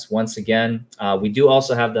joining us once again. We do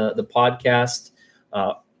also have the podcast,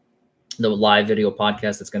 the live video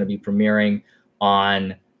podcast that's going to be premiering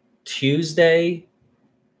on Tuesday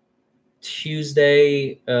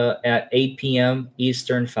at 8 p.m.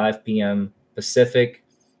 Eastern, 5 p.m. Pacific.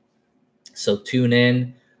 So tune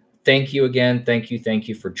in. Thank you again. Thank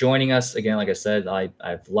you for joining us. Again, like I said, I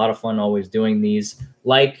have a lot of fun always doing these.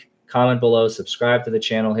 Like, comment below, subscribe to the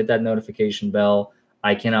channel, hit that notification bell.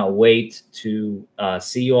 I cannot wait to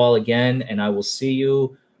see you all again, and I will see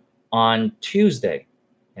you on Tuesday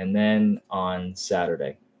and then on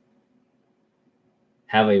Saturday.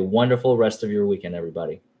 Have a wonderful rest of your weekend,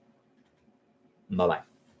 everybody. Bye-bye.